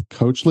both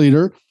coach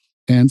leader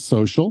and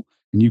social,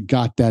 and you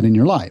got that in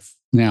your life.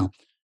 Now,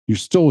 you're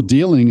still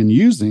dealing and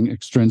using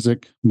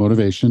extrinsic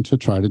motivation to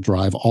try to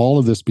drive all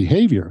of this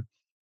behavior.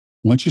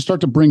 Once you start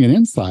to bring it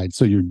inside,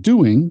 so you're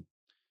doing,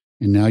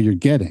 and now you're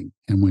getting.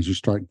 And once you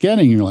start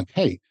getting, you're like,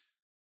 hey,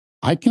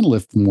 I can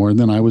lift more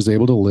than I was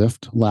able to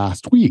lift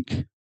last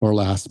week or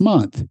last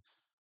month.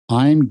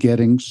 I'm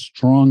getting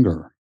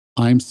stronger.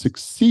 I'm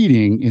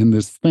succeeding in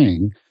this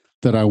thing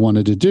that I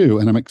wanted to do.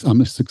 And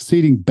I'm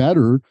succeeding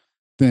better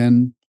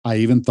than I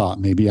even thought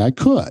maybe I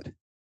could.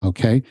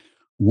 Okay.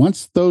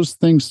 Once those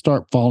things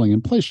start falling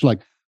in place, you're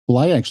like, well,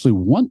 I actually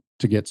want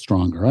to get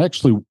stronger. I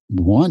actually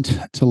want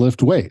to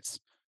lift weights.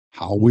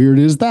 How weird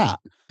is that?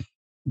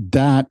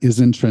 That is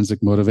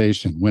intrinsic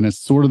motivation. When it's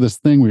sort of this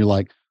thing where you're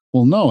like,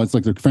 well, no, it's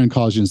like their friend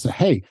calls you and says,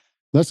 hey,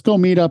 let's go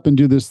meet up and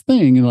do this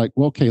thing. And you're like,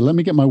 well, okay, let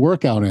me get my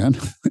workout in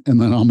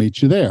and then I'll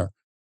meet you there.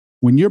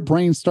 When your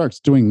brain starts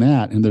doing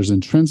that and there's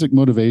intrinsic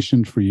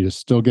motivation for you to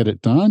still get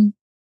it done,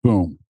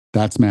 boom,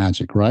 that's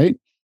magic, right?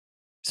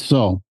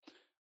 So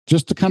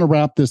just to kind of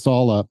wrap this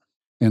all up,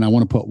 and I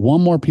want to put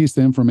one more piece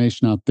of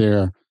information out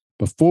there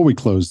before we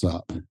close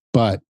up,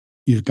 but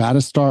you've got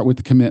to start with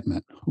the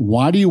commitment.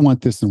 Why do you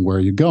want this and where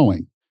are you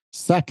going?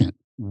 Second,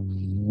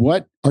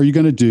 what are you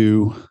going to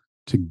do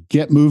to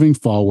get moving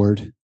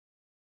forward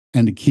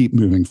and to keep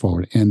moving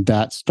forward? And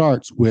that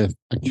starts with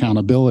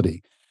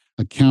accountability.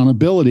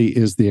 Accountability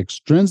is the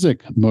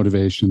extrinsic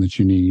motivation that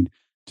you need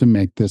to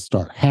make this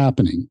start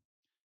happening.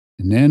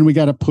 And then we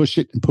got to push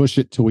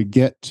it till we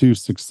get to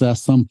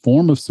success, some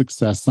form of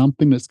success,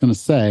 something that's going to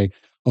say,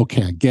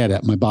 okay, I get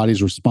it. My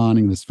body's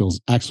responding. This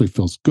actually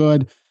feels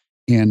good.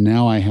 And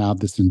now I have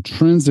this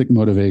intrinsic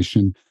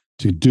motivation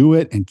to do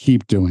it and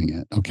keep doing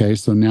it. Okay.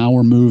 So now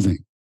we're moving.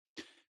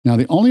 Now,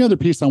 the only other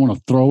piece I want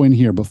to throw in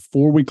here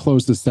before we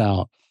close this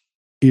out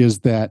is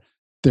that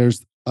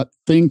there's a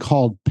thing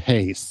called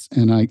PACE.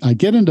 And I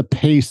get into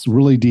PACE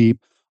really deep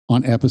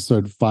on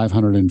episode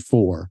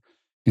 504.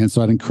 And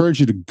so I'd encourage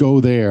you to go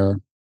there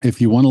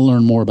if you want to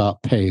learn more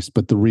about PACE.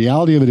 But the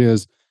reality of it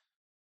is,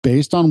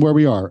 based on where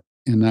we are,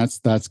 and that's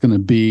going to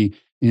be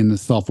in the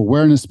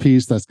self-awareness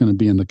piece, that's going to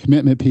be in the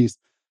commitment piece,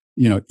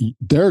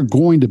 there are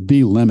going to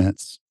be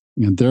limits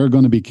and there are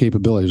going to be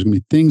capabilities. There's going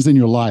to be things in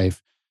your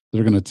life that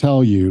are going to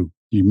tell you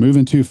you're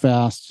moving too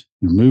fast,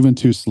 you're moving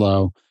too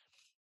slow.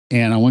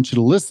 And I want you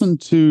to listen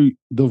to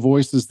the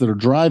voices that are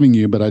driving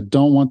you, but I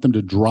don't want them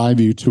to drive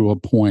you to a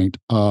point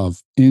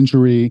of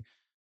injury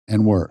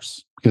and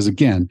worse. Because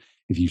again,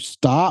 if you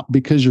stop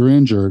because you're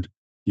injured,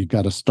 you've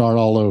got to start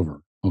all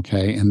over.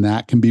 Okay. And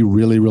that can be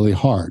really, really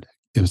hard,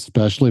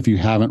 especially if you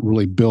haven't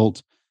really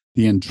built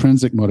the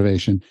intrinsic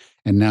motivation.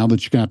 And now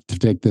that you're going to have to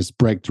take this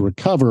break to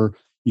recover,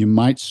 you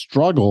might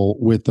struggle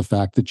with the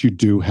fact that you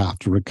do have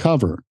to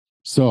recover.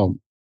 So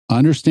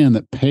understand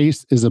that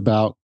PACE is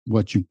about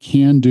what you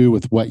can do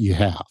with what you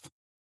have.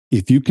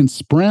 If you can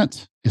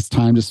sprint, it's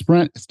time to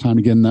sprint. It's time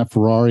to get in that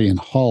Ferrari and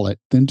haul it,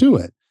 then do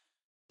it.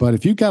 But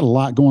if you've got a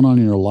lot going on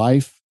in your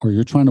life, or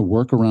you're trying to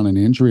work around an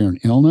injury or an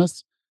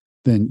illness,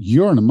 then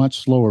you're in a much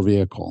slower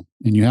vehicle.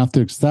 And you have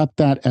to accept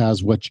that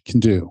as what you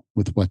can do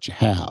with what you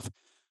have.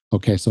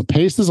 Okay, so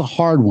PACE is a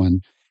hard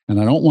one.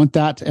 And I don't want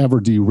that to ever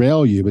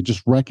derail you, but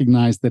just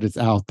recognize that it's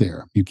out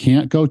there. You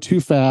can't go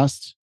too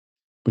fast,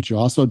 but you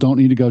also don't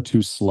need to go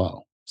too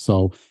slow.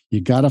 So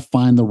you got to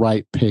find the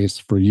right pace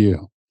for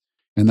you.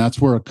 And that's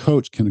where a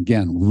coach can,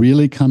 again,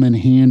 really come in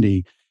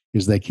handy,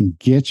 is they can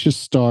get you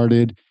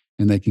started,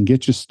 and they can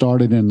get you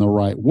started in the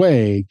right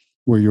way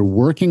where you're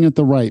working at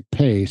the right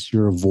pace,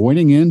 you're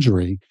avoiding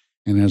injury.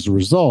 And as a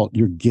result,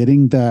 you're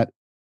getting that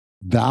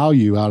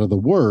value out of the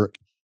work,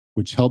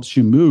 which helps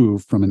you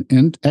move from an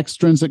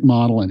extrinsic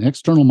model, an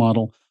external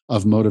model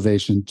of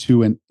motivation,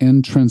 to an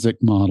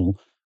intrinsic model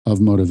of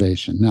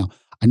motivation. Now,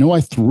 I know I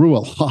threw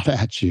a lot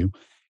at you,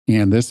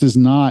 and this is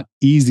not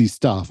easy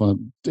stuff.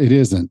 It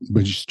isn't.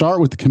 But you start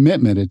with the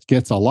commitment, it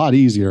gets a lot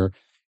easier.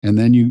 And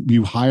then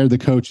you hire the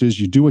coaches,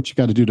 you do what you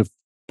got to do to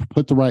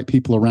put the right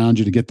people around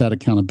you to get that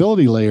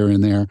accountability layer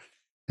in there.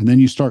 And then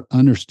you start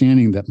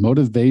understanding that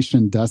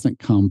motivation doesn't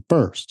come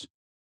first.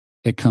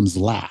 It comes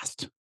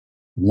last.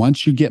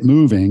 Once you get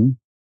moving,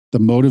 the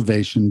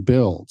motivation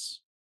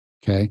builds.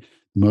 Okay.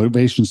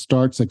 Motivation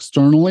starts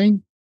externally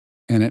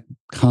and it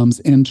comes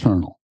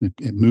internal.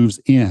 It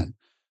moves in.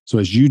 So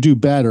as you do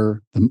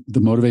better,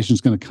 the motivation is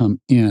going to come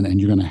in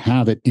and you're going to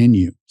have it in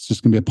you. It's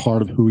just going to be a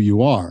part of who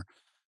you are.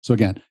 So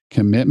again,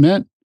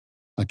 commitment,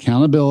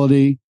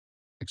 accountability,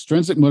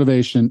 extrinsic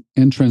motivation,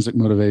 intrinsic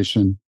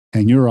motivation,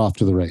 and you're off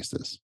to the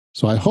races.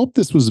 So I hope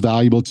this was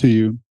valuable to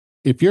you.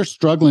 If you're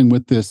struggling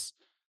with this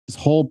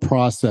whole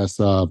process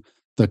of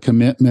the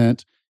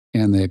commitment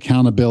and the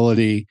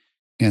accountability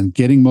and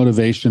getting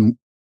motivation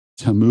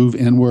to move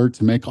inward,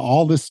 to make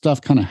all this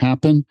stuff kind of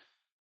happen,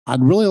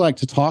 I'd really like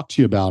to talk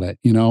to you about it.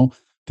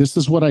 This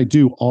is what I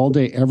do all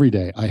day, every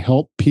day. I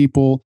help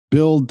people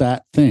build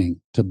that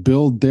thing, to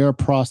build their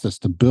process,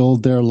 to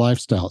build their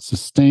lifestyle. It's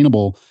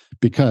sustainable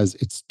because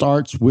it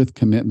starts with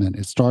commitment.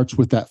 It starts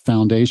with that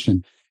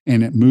foundation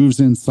and it moves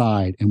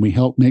inside. And we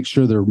help make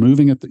sure you're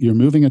moving at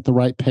the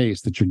right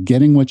pace, that you're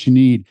getting what you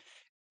need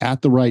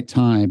at the right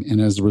time. And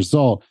as a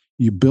result,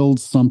 you build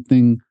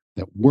something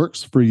that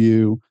works for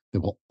you, that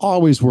will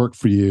always work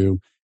for you.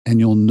 And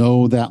you'll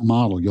know that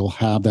model. You'll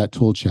have that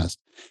tool chest.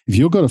 If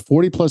you'll go to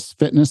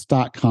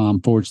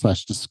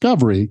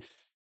 40plusfitness.com/discovery,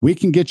 we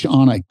can get you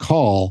on a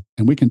call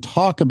and we can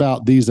talk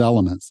about these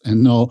elements.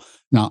 And now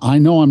I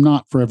know I'm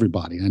not for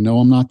everybody. I know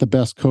I'm not the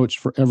best coach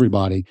for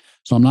everybody.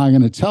 So I'm not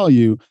going to tell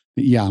you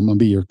that, yeah, I'm going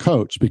to be your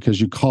coach because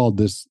you called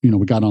this,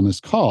 we got on this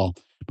call.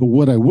 But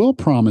what I will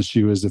promise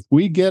you is if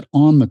we get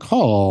on the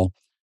call,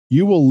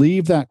 you will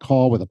leave that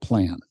call with a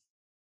plan.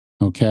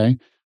 Okay.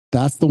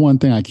 That's the one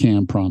thing I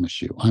can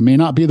promise you. I may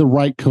not be the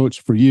right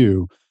coach for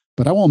you,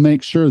 but I will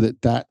make sure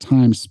that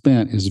time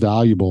spent is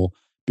valuable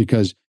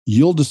because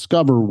you'll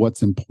discover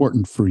what's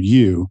important for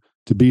you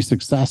to be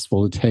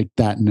successful, to take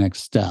that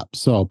next step.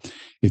 So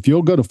if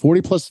you'll go to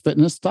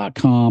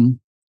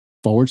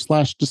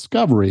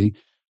 40plusfitness.com/discovery,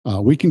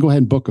 we can go ahead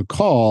and book a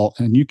call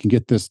and you can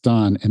get this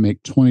done and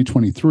make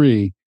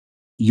 2023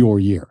 your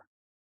year.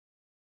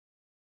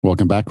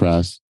 Welcome back,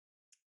 Raz.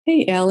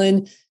 Hey,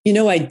 Alan.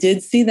 I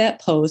did see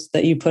that post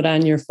that you put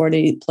on your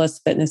 40 Plus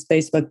Fitness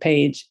Facebook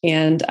page,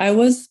 and I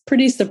was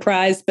pretty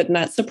surprised, but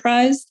not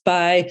surprised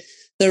by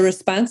the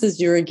responses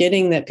you were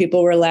getting that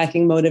people were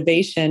lacking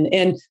motivation.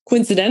 And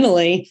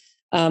coincidentally,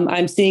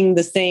 I'm seeing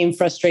the same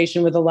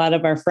frustration with a lot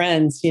of our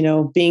friends,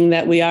 being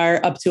that we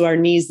are up to our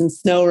knees in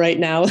snow right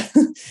now.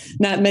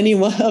 Not many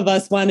of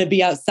us want to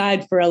be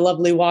outside for a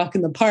lovely walk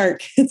in the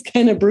park. It's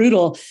kind of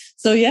brutal.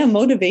 So yeah,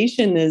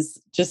 motivation is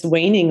just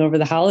waning over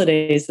the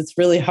holidays. It's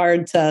really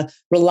hard to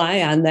rely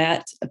on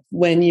that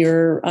when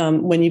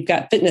you've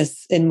got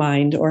fitness in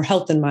mind or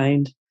health in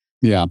mind.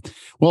 Yeah.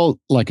 Well,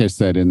 like I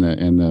said in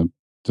the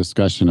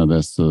discussion of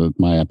this,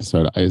 my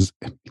episode is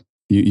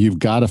you've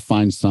got to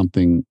find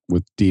something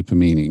with deep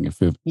meaning.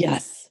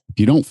 Yes. If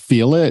you don't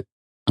feel it,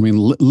 I mean,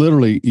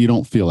 literally, you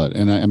don't feel it,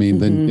 and I mean,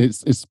 then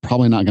Mm-hmm. it's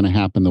probably not going to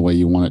happen the way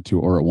you want it to,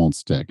 or it won't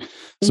stick.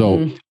 So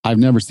Mm-hmm. I've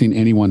never seen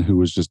anyone who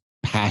was just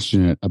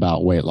passionate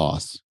about weight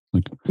loss.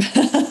 Like,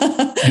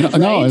 no,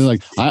 Right.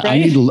 like I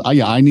need Right. to,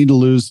 yeah, I need to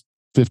lose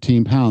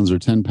 15 pounds or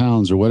 10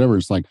 pounds or whatever.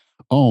 It's like,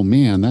 oh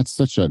man, that's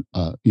such a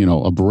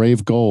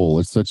brave goal.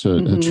 It's such a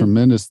Mm-hmm.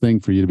 tremendous thing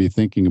for you to be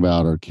thinking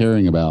about or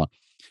caring about.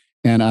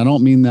 And I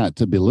don't mean that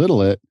to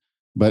belittle it,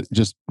 but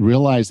just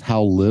realize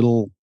how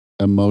little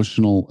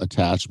emotional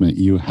attachment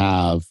you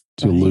have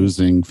to Right.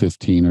 losing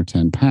 15 or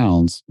 10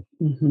 pounds.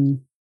 Mm-hmm.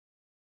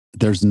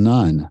 There's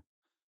none.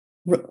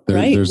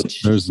 Right.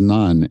 There's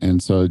none.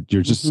 And so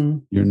Mm-hmm.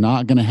 you're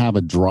not going to have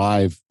a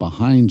drive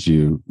behind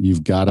you.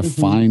 You've got to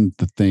Mm-hmm. find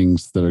the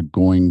things that are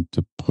going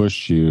to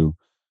push you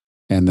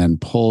and then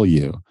pull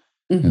you.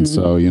 And Mm-hmm.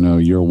 so,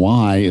 your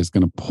why is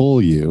going to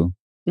pull you.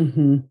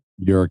 Mm-hmm.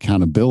 Your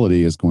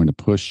accountability is going to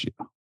push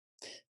you.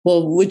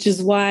 Well, which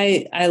is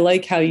why I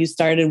like how you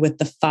started with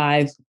the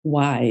 5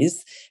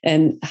 whys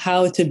and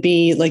how to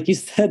be, like you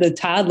said, a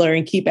toddler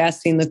and keep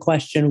asking the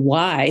question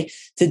why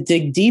to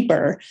dig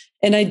deeper.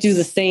 And I do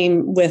the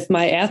same with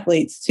my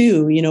athletes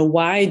too.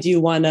 Why do you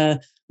want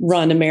to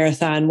run a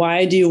marathon?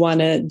 Why do you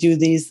want to do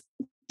these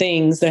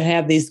things or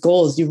have these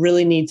goals? You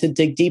really need to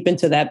dig deep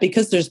into that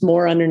because there's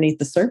more underneath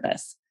the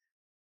surface.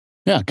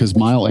 Yeah, because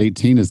mile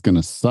 18 is going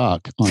to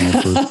suck on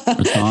your first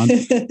marathon,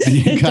 and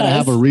you It got to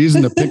have a does.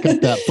 reason to pick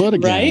up that foot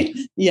again. Right?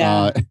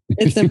 Yeah. Uh,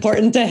 It's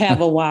important to have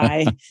a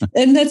why.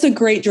 And that's a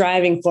great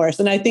driving force.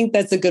 And I think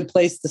that's a good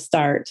place to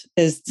start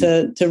is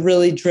to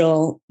really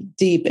drill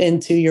deep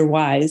into your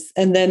whys.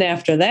 And then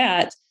after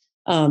that,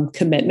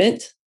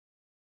 commitment.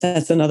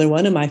 That's another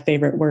one of my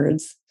favorite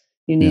words.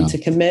 You need yeah, to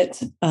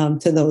commit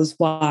to those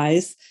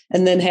whys.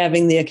 And then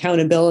having the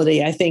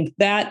accountability. I think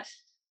that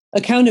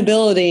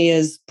accountability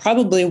is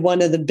probably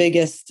one of the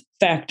biggest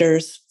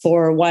factors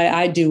for why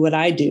I do what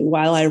I do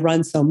while I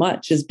run so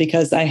much is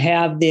because I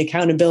have the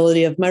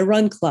accountability of my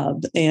run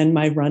club and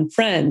my run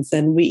friends.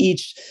 And we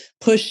each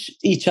push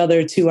each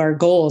other to our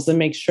goals and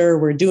make sure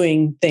we're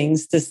doing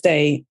things to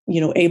stay,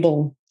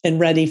 able and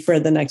ready for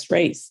the next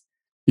race.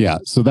 yeah.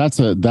 So that's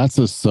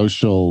a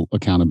social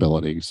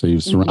accountability. So you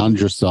surround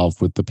Mm-hmm.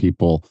 yourself with the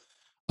people.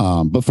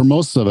 But for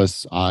most of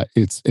us,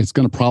 it's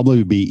going to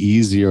probably be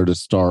easier to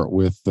start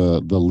with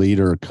the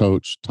leader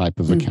coach type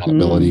of Mm-hmm.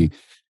 accountability,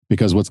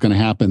 because what's going to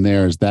happen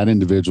there is that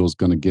individual is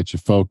going to get you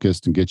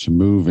focused and get you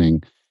moving.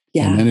 And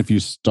Yeah. then if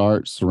you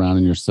start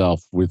surrounding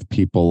yourself with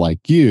people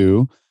like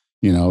that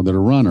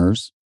are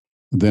runners,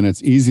 then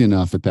it's easy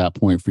enough at that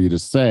point for you to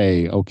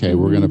say, okay,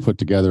 we're going to Mm-hmm. put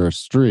together a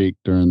streak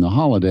during the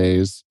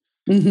holidays,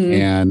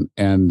 Mm-hmm.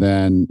 and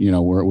then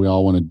we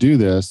all want to do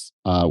this.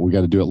 We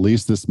got to do at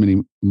least this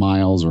many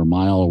miles or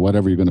mile or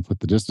whatever you're going to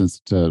put the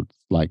distance to,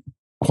 like,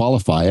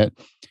 qualify it.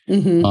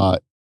 Mm-hmm. uh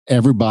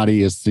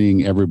Everybody is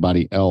seeing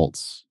everybody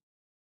else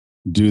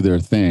do their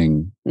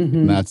thing, and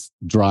Mm-hmm. that's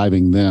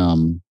driving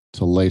them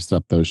to lace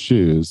up those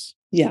shoes,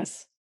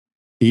 Yes.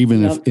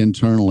 even if Yep.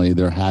 internally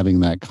they're having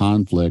that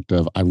conflict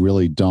of, I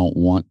really don't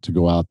want to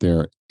go out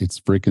there. It's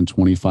freaking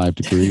 25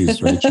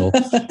 degrees, Rachel.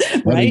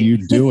 What are Right? you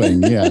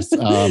doing? Yes.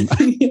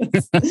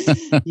 Yes.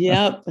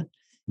 Yep.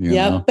 you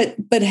Yep. know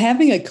But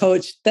having a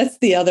coach, that's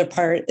the other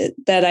part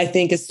that I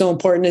think is so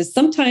important is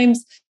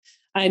sometimes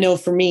I know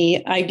for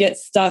me, I get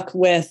stuck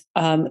with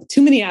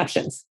too many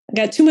options. I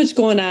got too much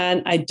going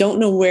on. I don't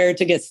know where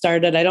to get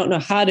started. I don't know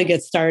how to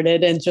get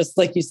started. And just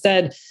like you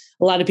said,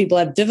 a lot of people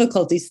have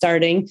difficulty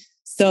starting.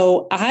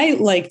 So I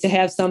like to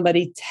have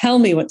somebody tell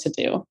me what to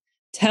do.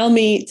 Tell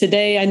me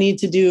today I need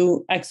to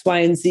do X, Y,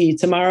 and Z.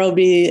 Tomorrow will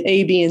be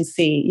A, B, and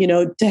C.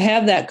 To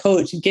have that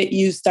coach get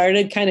you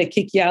started, kind of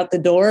kick you out the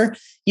door.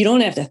 You don't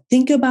have to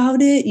think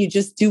about it. You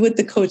just do what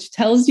the coach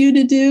tells you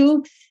to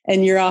do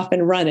and you're off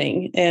and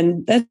running.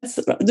 And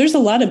there's a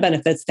lot of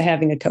benefits to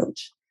having a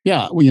coach.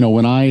 Yeah, well,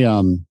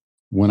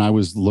 when I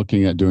was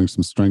looking at doing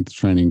some strength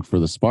training for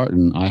the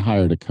Spartan, I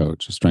hired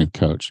a strength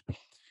coach,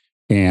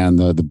 and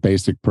the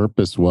basic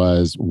purpose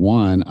was,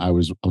 one, I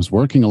was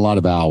working a lot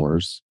of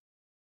hours,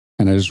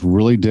 and I just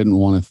really didn't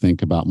want to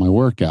think about my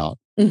workout,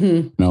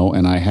 Mm-hmm.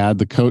 and I had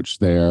the coach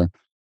there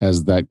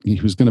as that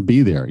he was going to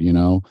be there.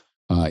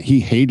 He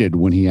hated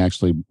when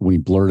he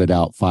blurted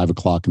out 5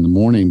 o'clock in the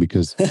morning,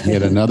 because he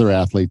had another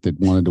athlete that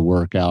wanted to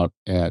work out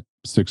at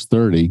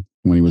 6:30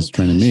 when he Oh was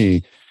training gosh.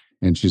 me.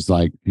 And he's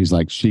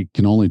like, she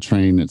can only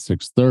train at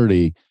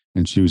 6:30,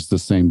 and she was the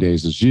same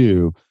days as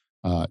you.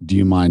 Do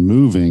you mind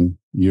moving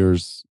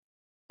yours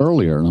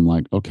earlier? And I'm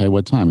like, okay,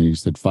 what time? And he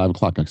said 5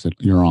 o'clock. I said,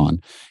 you're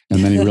on.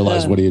 And then he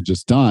realized what he had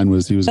just done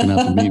was he was going to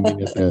have to meet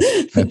me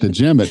at the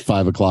gym at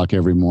 5 o'clock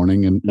every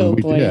morning. And when Oh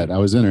we boy. did, I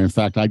was in there. In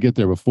fact, I get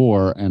there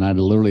before, and I'd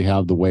literally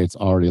have the weights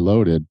already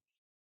loaded.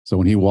 So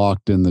when he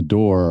walked in the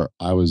door,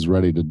 I was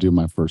ready to do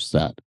my first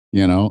set,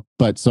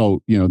 But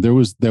so, there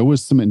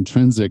was some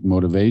intrinsic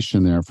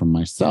motivation there from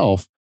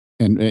myself.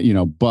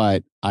 And,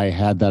 but I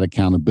had that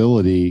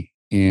accountability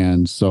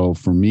And so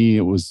for me,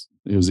 it was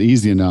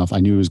easy enough. I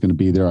knew he was going to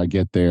be there. I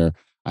get there.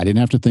 I didn't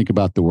have to think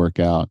about the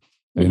workout.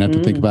 I didn't have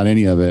to think about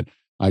any of it.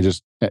 I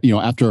just,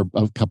 after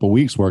a couple of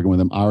weeks working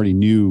with him, I already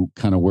knew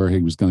kind of where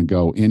he was going to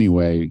go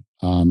anyway.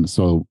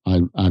 So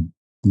I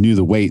knew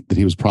the weight that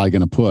he was probably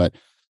going to put.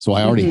 So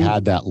I already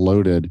had that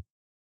loaded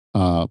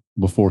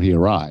before he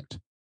arrived.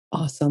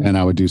 Awesome. And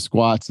I would do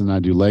squats and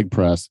I'd do leg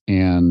press.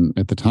 And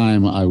at the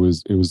time it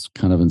was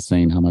kind of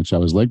insane how much I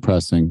was leg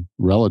pressing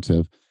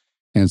relative.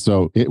 And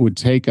so it would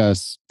take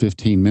us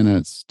 15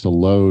 minutes to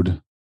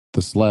load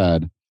the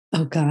sled.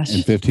 Oh gosh.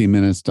 And 15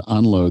 minutes to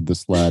unload the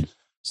sled.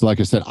 So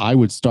like I said, I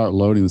would start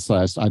loading the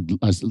sled.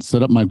 I'd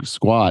set up my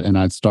squat and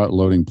I'd start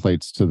loading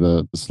plates to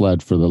the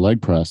sled for the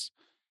leg press.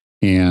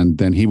 And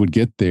then he would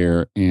get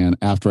there. And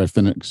after I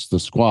finished the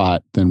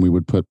squat, then we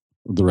would put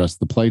the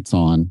rest of the plates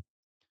on.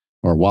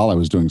 Or while I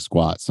was doing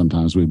squats,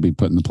 sometimes we'd be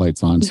putting the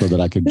plates on so that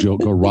I could go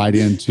right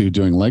into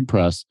doing leg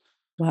press.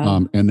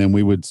 Wow. And then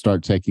we would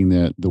start taking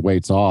the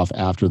weights off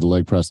after the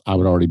leg press. I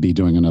would already be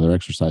doing another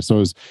exercise.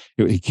 So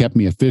it kept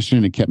me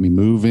efficient. It kept me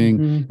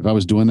moving. If I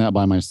was doing that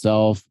by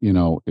myself, it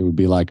would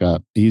be like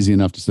easy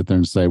enough to sit there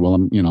and say, well,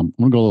 I'm going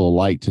to go a little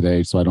light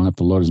today so I don't have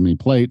to load as many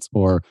plates,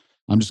 or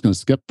I'm just going to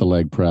skip the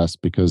leg press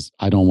because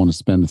I don't want to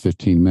spend the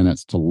 15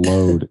 minutes to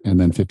load and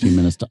then 15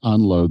 minutes to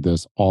unload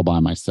this all by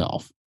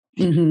myself.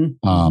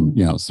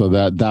 So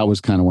that was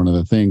kind of one of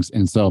the things.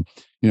 And so,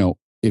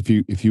 if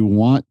you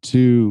want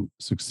to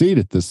succeed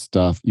at this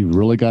stuff, you've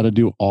really got to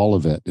do all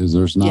of it.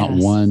 There's not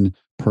one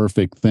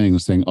perfect thing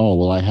saying, oh,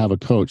 well, I have a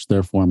coach,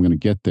 therefore I'm going to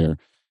get there.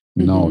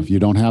 No, if you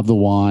don't have the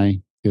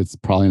why, it's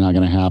probably not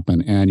going to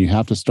happen. And you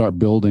have to start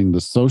building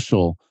the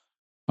social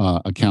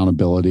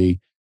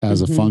accountability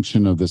as a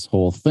function of this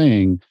whole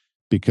thing,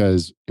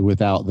 because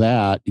without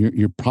that,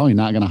 you're probably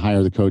not going to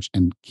hire the coach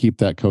and keep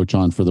that coach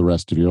on for the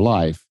rest of your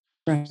life.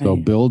 Right. So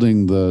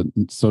building the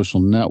social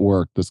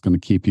network that's going to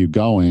keep you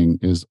going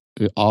is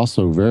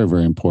also very,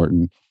 very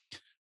important.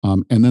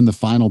 And then the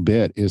final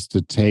bit is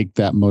to take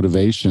that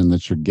motivation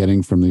that you're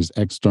getting from these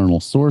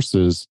external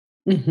sources,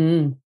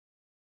 the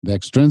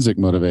extrinsic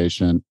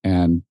motivation,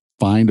 and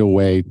find a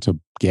way to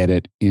get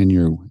it in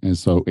you. And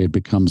so it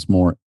becomes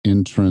more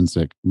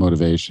intrinsic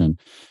motivation,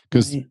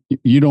 because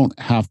you don't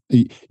have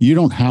to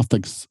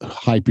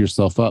hype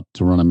yourself up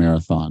to run a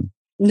marathon.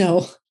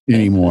 No.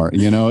 Anymore.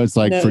 It's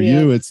like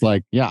you, it's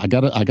like, I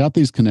got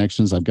these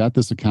connections. I've got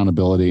this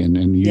accountability, and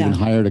you even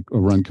hired a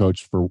run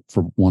coach for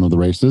one of the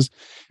races.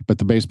 But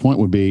the base point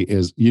would be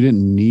is you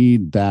didn't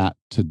need that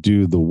to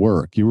do the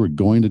work. You were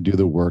going to do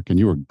the work and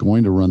you were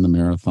going to run the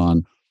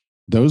marathon.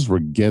 Those were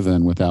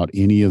given without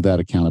any of that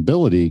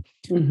accountability,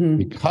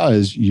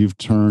 because you've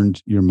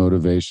turned your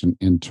motivation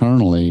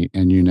internally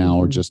and you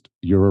now are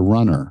you're a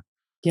runner.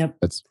 Yep.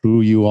 That's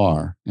who you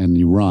are, and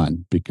you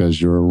run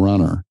because you're a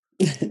runner.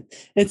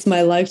 It's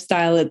my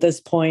lifestyle at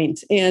this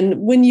point. And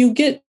when you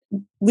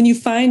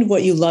find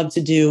what you love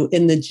to do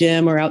in the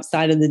gym or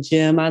outside of the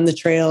gym, on the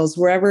trails,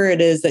 wherever it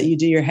is that you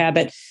do your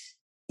habit,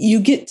 you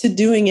get to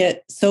doing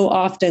it so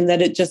often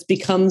that it just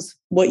becomes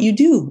what you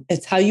do.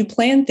 It's how you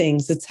plan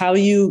things. It's how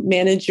you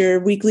manage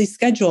your weekly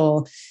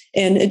schedule.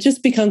 And it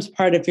just becomes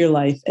part of your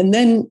life. And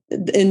then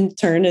in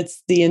turn,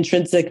 it's the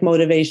intrinsic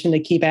motivation to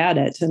keep at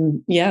it.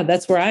 And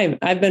that's where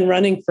I've been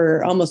running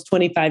for almost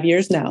 25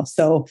 years now.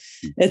 So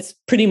it's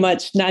pretty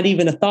much not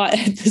even a thought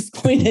at this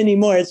point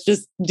anymore. It's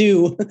just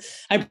do.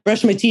 I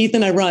brush my teeth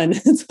and I run.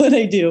 That's what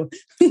I do.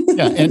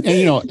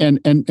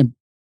 And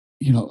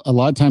a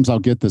lot of times I'll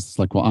get this,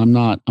 like, well, I'm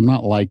not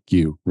like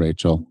you,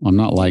 Rachel. I'm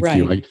not like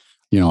you.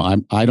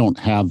 I don't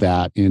have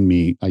that in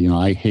me.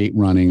 I hate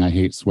running. I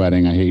hate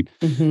sweating. I hate,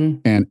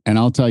 and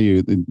I'll tell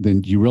you,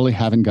 then you really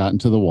haven't gotten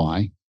to the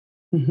why,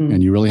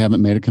 and you really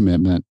haven't made a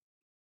commitment.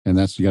 And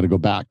you got to go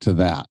back to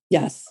that.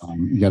 Yes.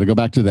 You got to go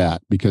back to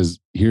that,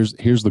 because here's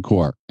the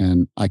core.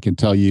 And I can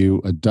tell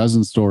you a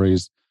dozen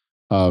stories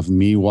of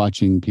me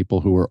watching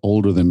people who are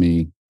older than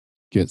me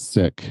get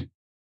sick,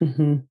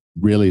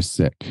 really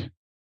sick,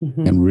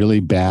 and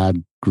really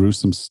bad,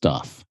 gruesome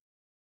stuff.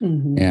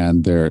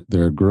 And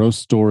they're gross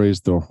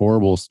stories, they're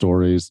horrible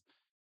stories.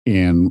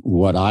 And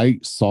what I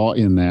saw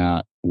in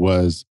that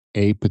was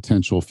a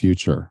potential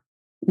future.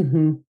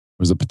 It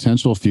was a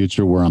potential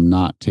future where I'm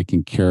not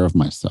taking care of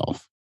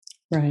myself.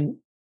 Right.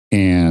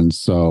 And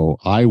so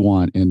I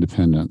want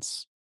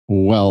independence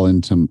well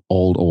into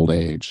old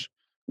age.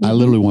 I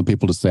literally want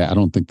people to say, I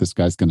don't think this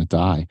guy's going to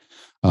die.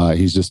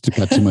 He's just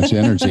got too much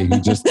energy. He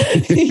just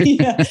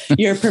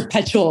you're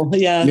perpetual.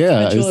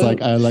 Yeah. It's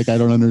like I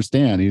don't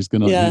understand. He's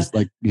gonna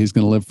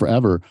live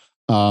forever.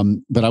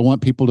 But I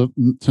want people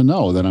to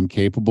know that I'm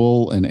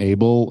capable and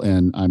able,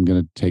 and I'm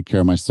going to take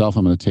care of myself.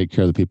 I'm going to take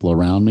care of the people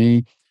around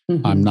me.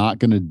 I'm not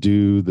going to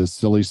do the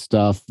silly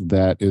stuff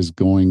that is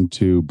going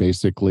to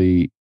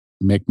basically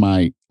make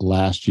my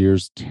last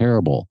years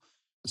terrible.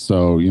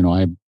 So, I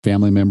have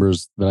family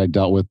members that I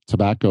dealt with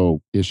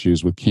tobacco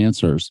issues, with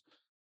cancers.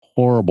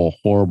 Horrible,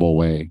 horrible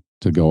way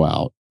to go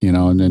out,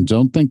 and then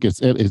don't think it's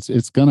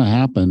going to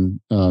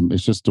happen.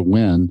 It's just a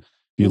win.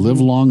 If you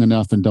live long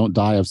enough and don't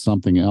die of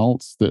something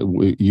else,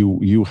 that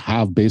you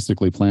have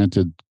basically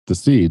planted the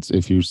seeds.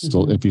 If you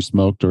still if you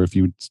smoked or if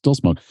you still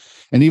smoke,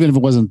 and even if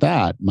it wasn't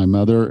that, my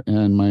mother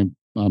and my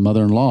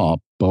mother-in-law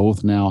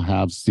both now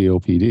have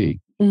COPD.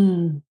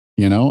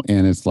 You know,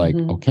 and it's like,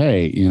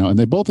 okay, you know, and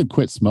they both had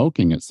quit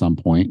smoking at some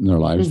point in their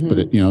lives, but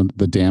it, you know,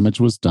 the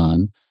damage was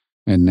done,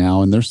 and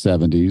now in their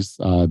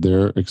 70s,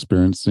 they're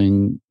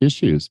experiencing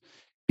issues,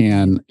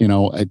 and you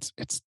know,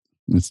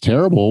 it's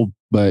terrible,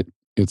 but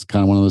it's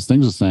kind of one of those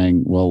things of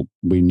saying, well,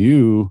 we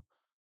knew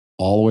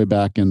all the way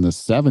back in the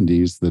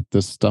 70s that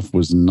this stuff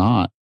was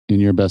not in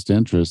your best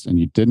interest, and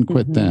you didn't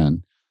quit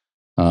then.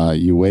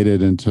 You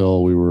waited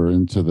until we were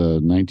into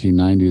the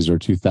 1990s or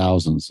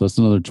 2000s. So that's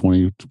another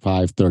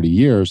 25, 30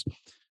 years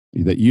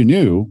that you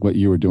knew what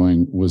you were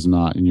doing was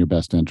not in your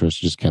best interest.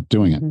 You just kept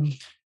doing it.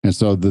 And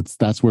so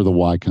that's where the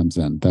why comes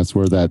in. That's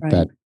where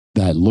that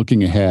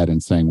looking ahead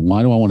and saying,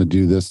 why do I want to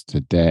do this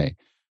today?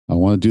 I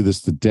want to do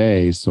this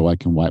today so I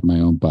can wipe my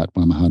own butt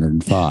when I'm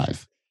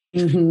 105.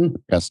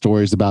 Got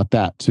stories about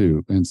that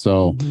too. And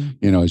so,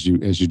 you know, as you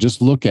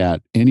just look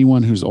at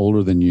anyone who's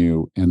older than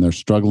you and they're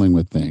struggling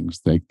with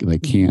things, they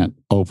can't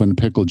open a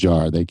pickle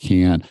jar. They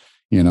can't,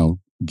 you know,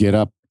 get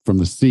up from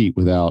the seat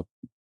without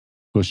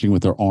pushing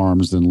with their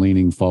arms and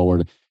leaning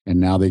forward. And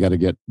now they got to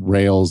get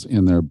rails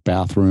in their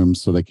bathrooms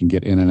so they can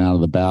get in and out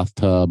of the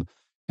bathtub,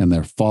 and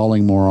they're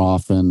falling more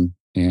often,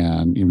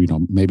 and, you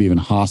know, maybe even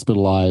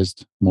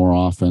hospitalized more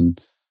often.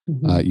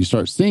 You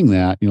start seeing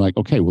that, you're like,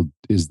 okay, well,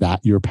 is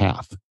that your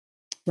path?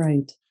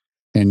 Right.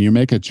 And you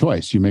make a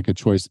choice. You make a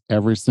choice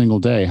every single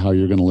day how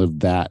you're going to live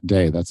that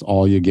day. That's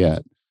all you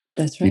get.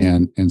 That's right.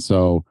 And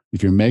so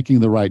if you're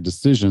making the right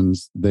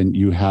decisions, then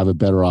you have a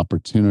better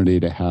opportunity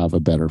to have a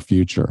better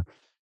future.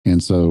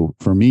 And so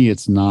for me,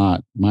 it's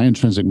not, my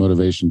intrinsic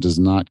motivation does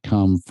not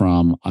come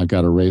from, I've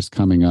got a race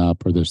coming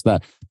up or there's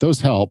that.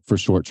 Those help for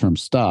short-term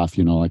stuff,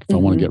 you know, like if I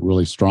want to get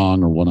really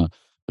strong or want to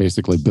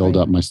basically build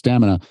up my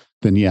stamina,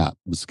 then yeah,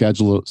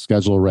 schedule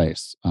a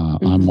race.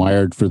 I'm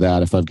wired for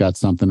that. If I've got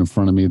something in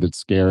front of me that's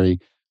scary,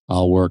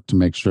 I'll work to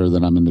make sure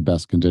that I'm in the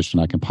best condition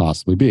I can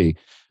possibly be.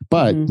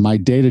 But my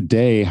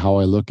day-to-day, how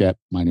I look at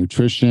my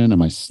nutrition and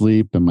my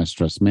sleep and my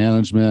stress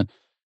management,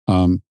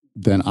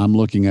 then I'm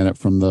looking at it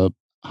from the,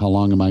 how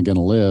long am I going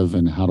to live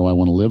and how do I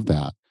want to live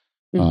that?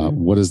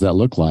 What does that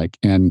look like?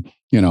 And,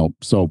 you know,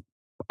 so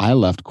I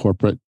left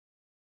corporate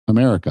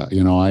America.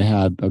 You know, I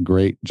had a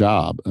great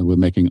job with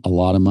making a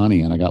lot of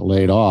money, and I got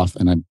laid off,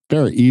 and I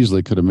very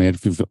easily could have made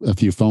a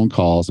few phone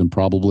calls and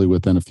probably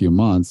within a few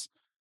months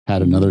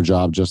had another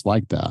job just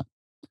like that.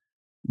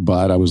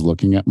 But I was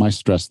looking at my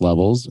stress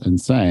levels and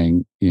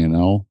saying, you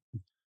know,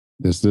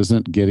 this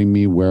isn't getting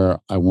me where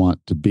I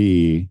want to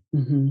be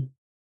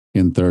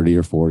in 30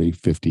 or 40,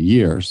 50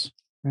 years.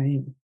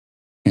 Right.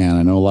 And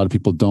I know a lot of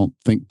people don't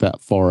think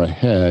that far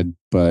ahead,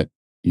 but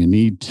you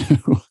need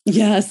to.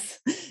 Yes.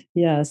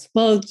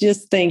 Well,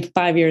 just think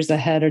 5 years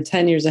ahead or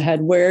 10 years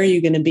ahead. Where are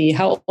you going to be?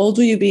 How old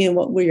will you be? And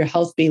what will your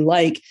health be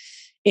like?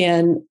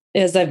 And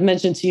as I've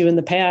mentioned to you in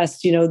the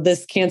past, you know,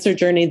 this cancer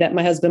journey that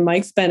my husband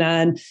Mike's been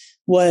on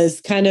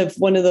was kind of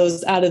one of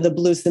those out of the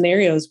blue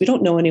scenarios. We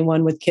don't know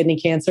anyone with kidney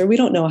cancer. We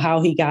don't know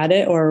how he got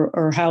it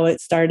or how it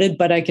started,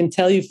 but I can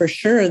tell you for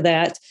sure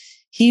that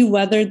he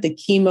weathered the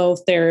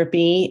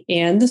chemotherapy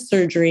and the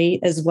surgery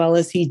as well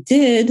as he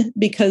did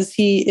because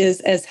he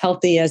is as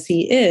healthy as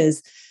he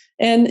is.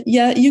 And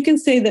yeah, you can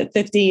say that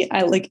 50,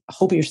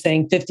 hope you're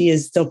saying 50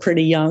 is still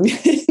pretty young.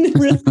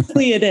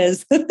 Really, it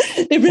is.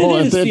 It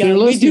really is. If you're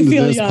listening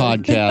to this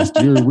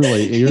podcast,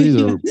 you're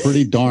either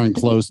pretty darn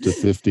close to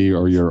 50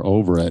 or you're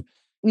over it.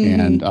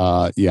 And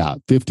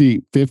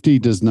 50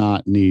 does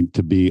not need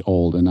to be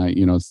old. And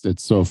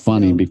it's so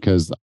funny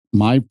because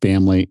my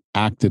family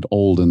acted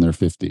old in their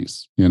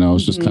 50s. You know,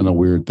 it's just kind of a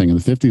weird thing. In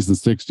the 50s and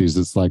 60s,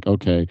 it's like,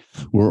 okay,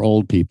 we're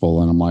old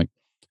people. And I'm like,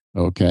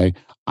 okay,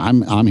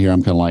 I'm here.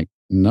 I'm kind of like,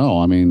 no,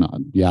 I mean,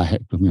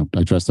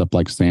 I dress up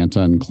like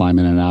Santa and climb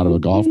in and out of a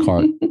golf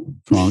cart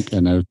trunk,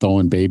 and they're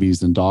throwing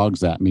babies and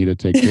dogs at me to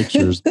take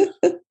pictures.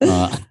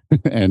 I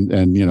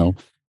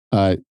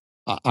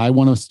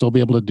want to still be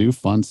able to do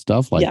fun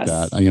stuff like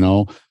that. You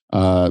know,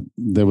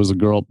 there was a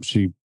girl,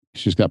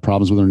 she's got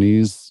problems with her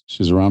knees.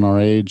 She's around our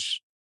age,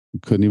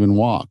 couldn't even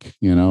walk.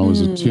 You know, it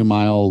was a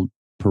 2-mile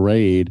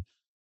parade.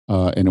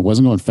 And it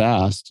wasn't going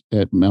fast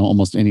at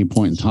almost any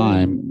point in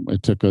time.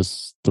 It took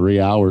us 3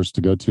 hours to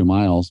go 2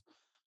 miles.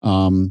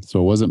 So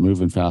it wasn't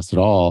moving fast at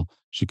all.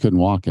 She couldn't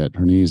walk it,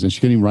 her knees, and she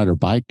couldn't even ride her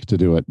bike to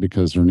do it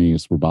because her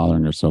knees were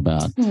bothering her so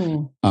bad.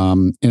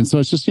 And so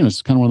it's just,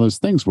 it's kind of one of those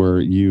things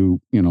where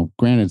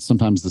granted,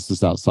 sometimes this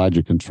is outside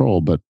your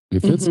control, but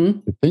if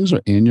things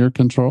are in your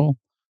control,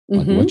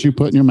 like what you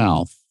put in your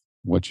mouth,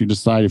 what you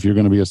decide if you're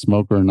going to be a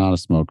smoker or not a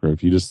smoker,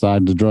 if you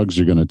decide the drugs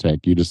you're going to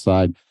take, you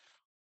decide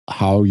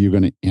how you're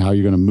going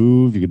to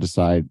move, you can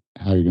decide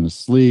how you're going to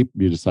sleep,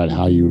 you decide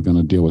how you're going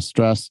to deal with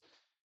stress.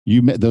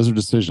 Those are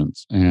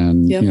decisions.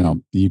 And,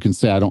 you can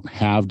say, I don't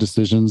have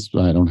decisions,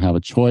 I don't have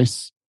a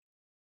choice.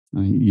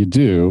 You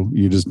do,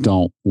 you just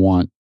don't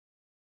want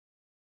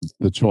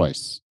the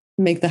choice.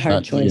 Make the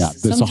hard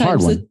choice. That's a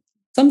hard one.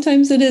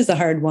 Sometimes it is a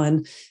hard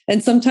one.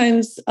 And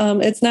sometimes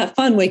it's not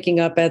fun waking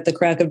up at the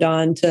crack of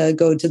dawn to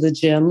go to the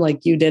gym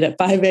like you did at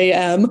 5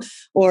 a.m.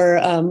 or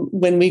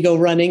when we go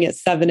running at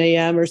 7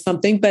 a.m. or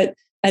something, but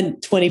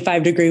at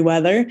 25-degree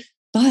weather.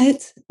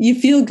 But you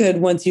feel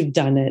good once you've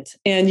done it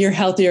and you're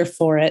healthier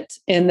for it.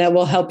 And that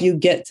will help you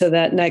get to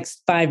that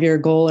next 5-year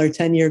goal or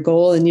 10-year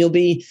goal. And you'll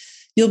be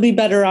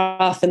better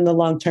off in the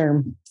long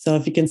term. So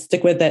if you can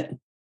stick with it,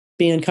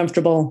 being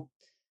comfortable,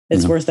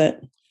 it's worth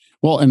it.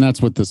 Well, and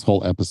that's what this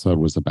whole episode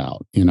was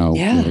about.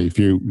 Yeah. If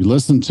you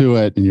listen to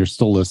it and you're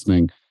still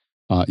listening,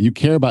 you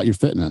care about your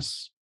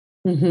fitness.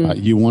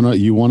 Mm-hmm. You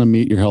want to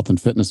meet your health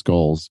and fitness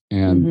goals.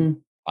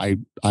 And I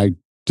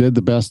did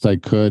the best I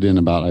could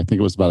in I think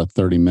it was about a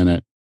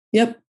 30-minute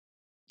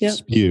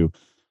spew.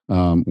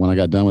 When I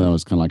got done with it, I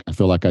was kind of like, I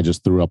feel like I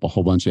just threw up a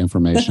whole bunch of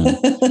information.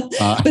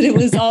 But it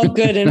was all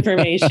good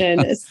information.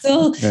 It's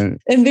still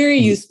and very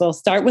useful.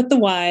 Start with the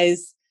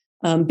whys.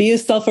 Be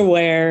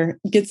self-aware,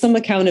 get some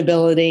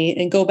accountability,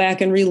 and go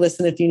back and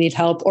re-listen if you need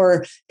help,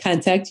 or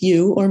contact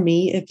you or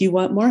me if you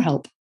want more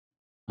help.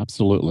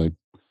 Absolutely.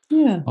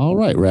 Yeah. All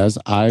right, Rez.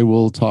 I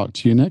will talk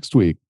to you next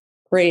week.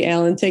 Great,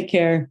 Alan. Take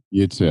care.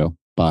 You too.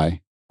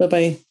 Bye.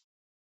 Bye-bye.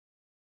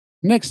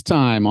 Next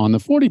time on the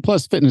 40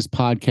 Plus Fitness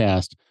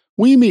Podcast,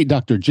 we meet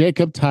Dr.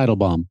 Jacob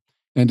Teitelbaum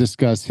and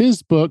discuss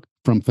his book,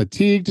 From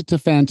Fatigued to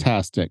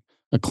Fantastic,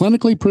 a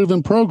clinically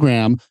proven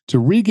program to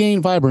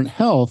regain vibrant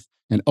health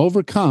and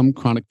overcome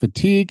chronic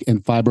fatigue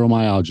and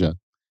fibromyalgia.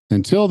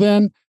 Until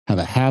then, have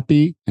a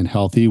happy and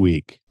healthy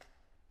week.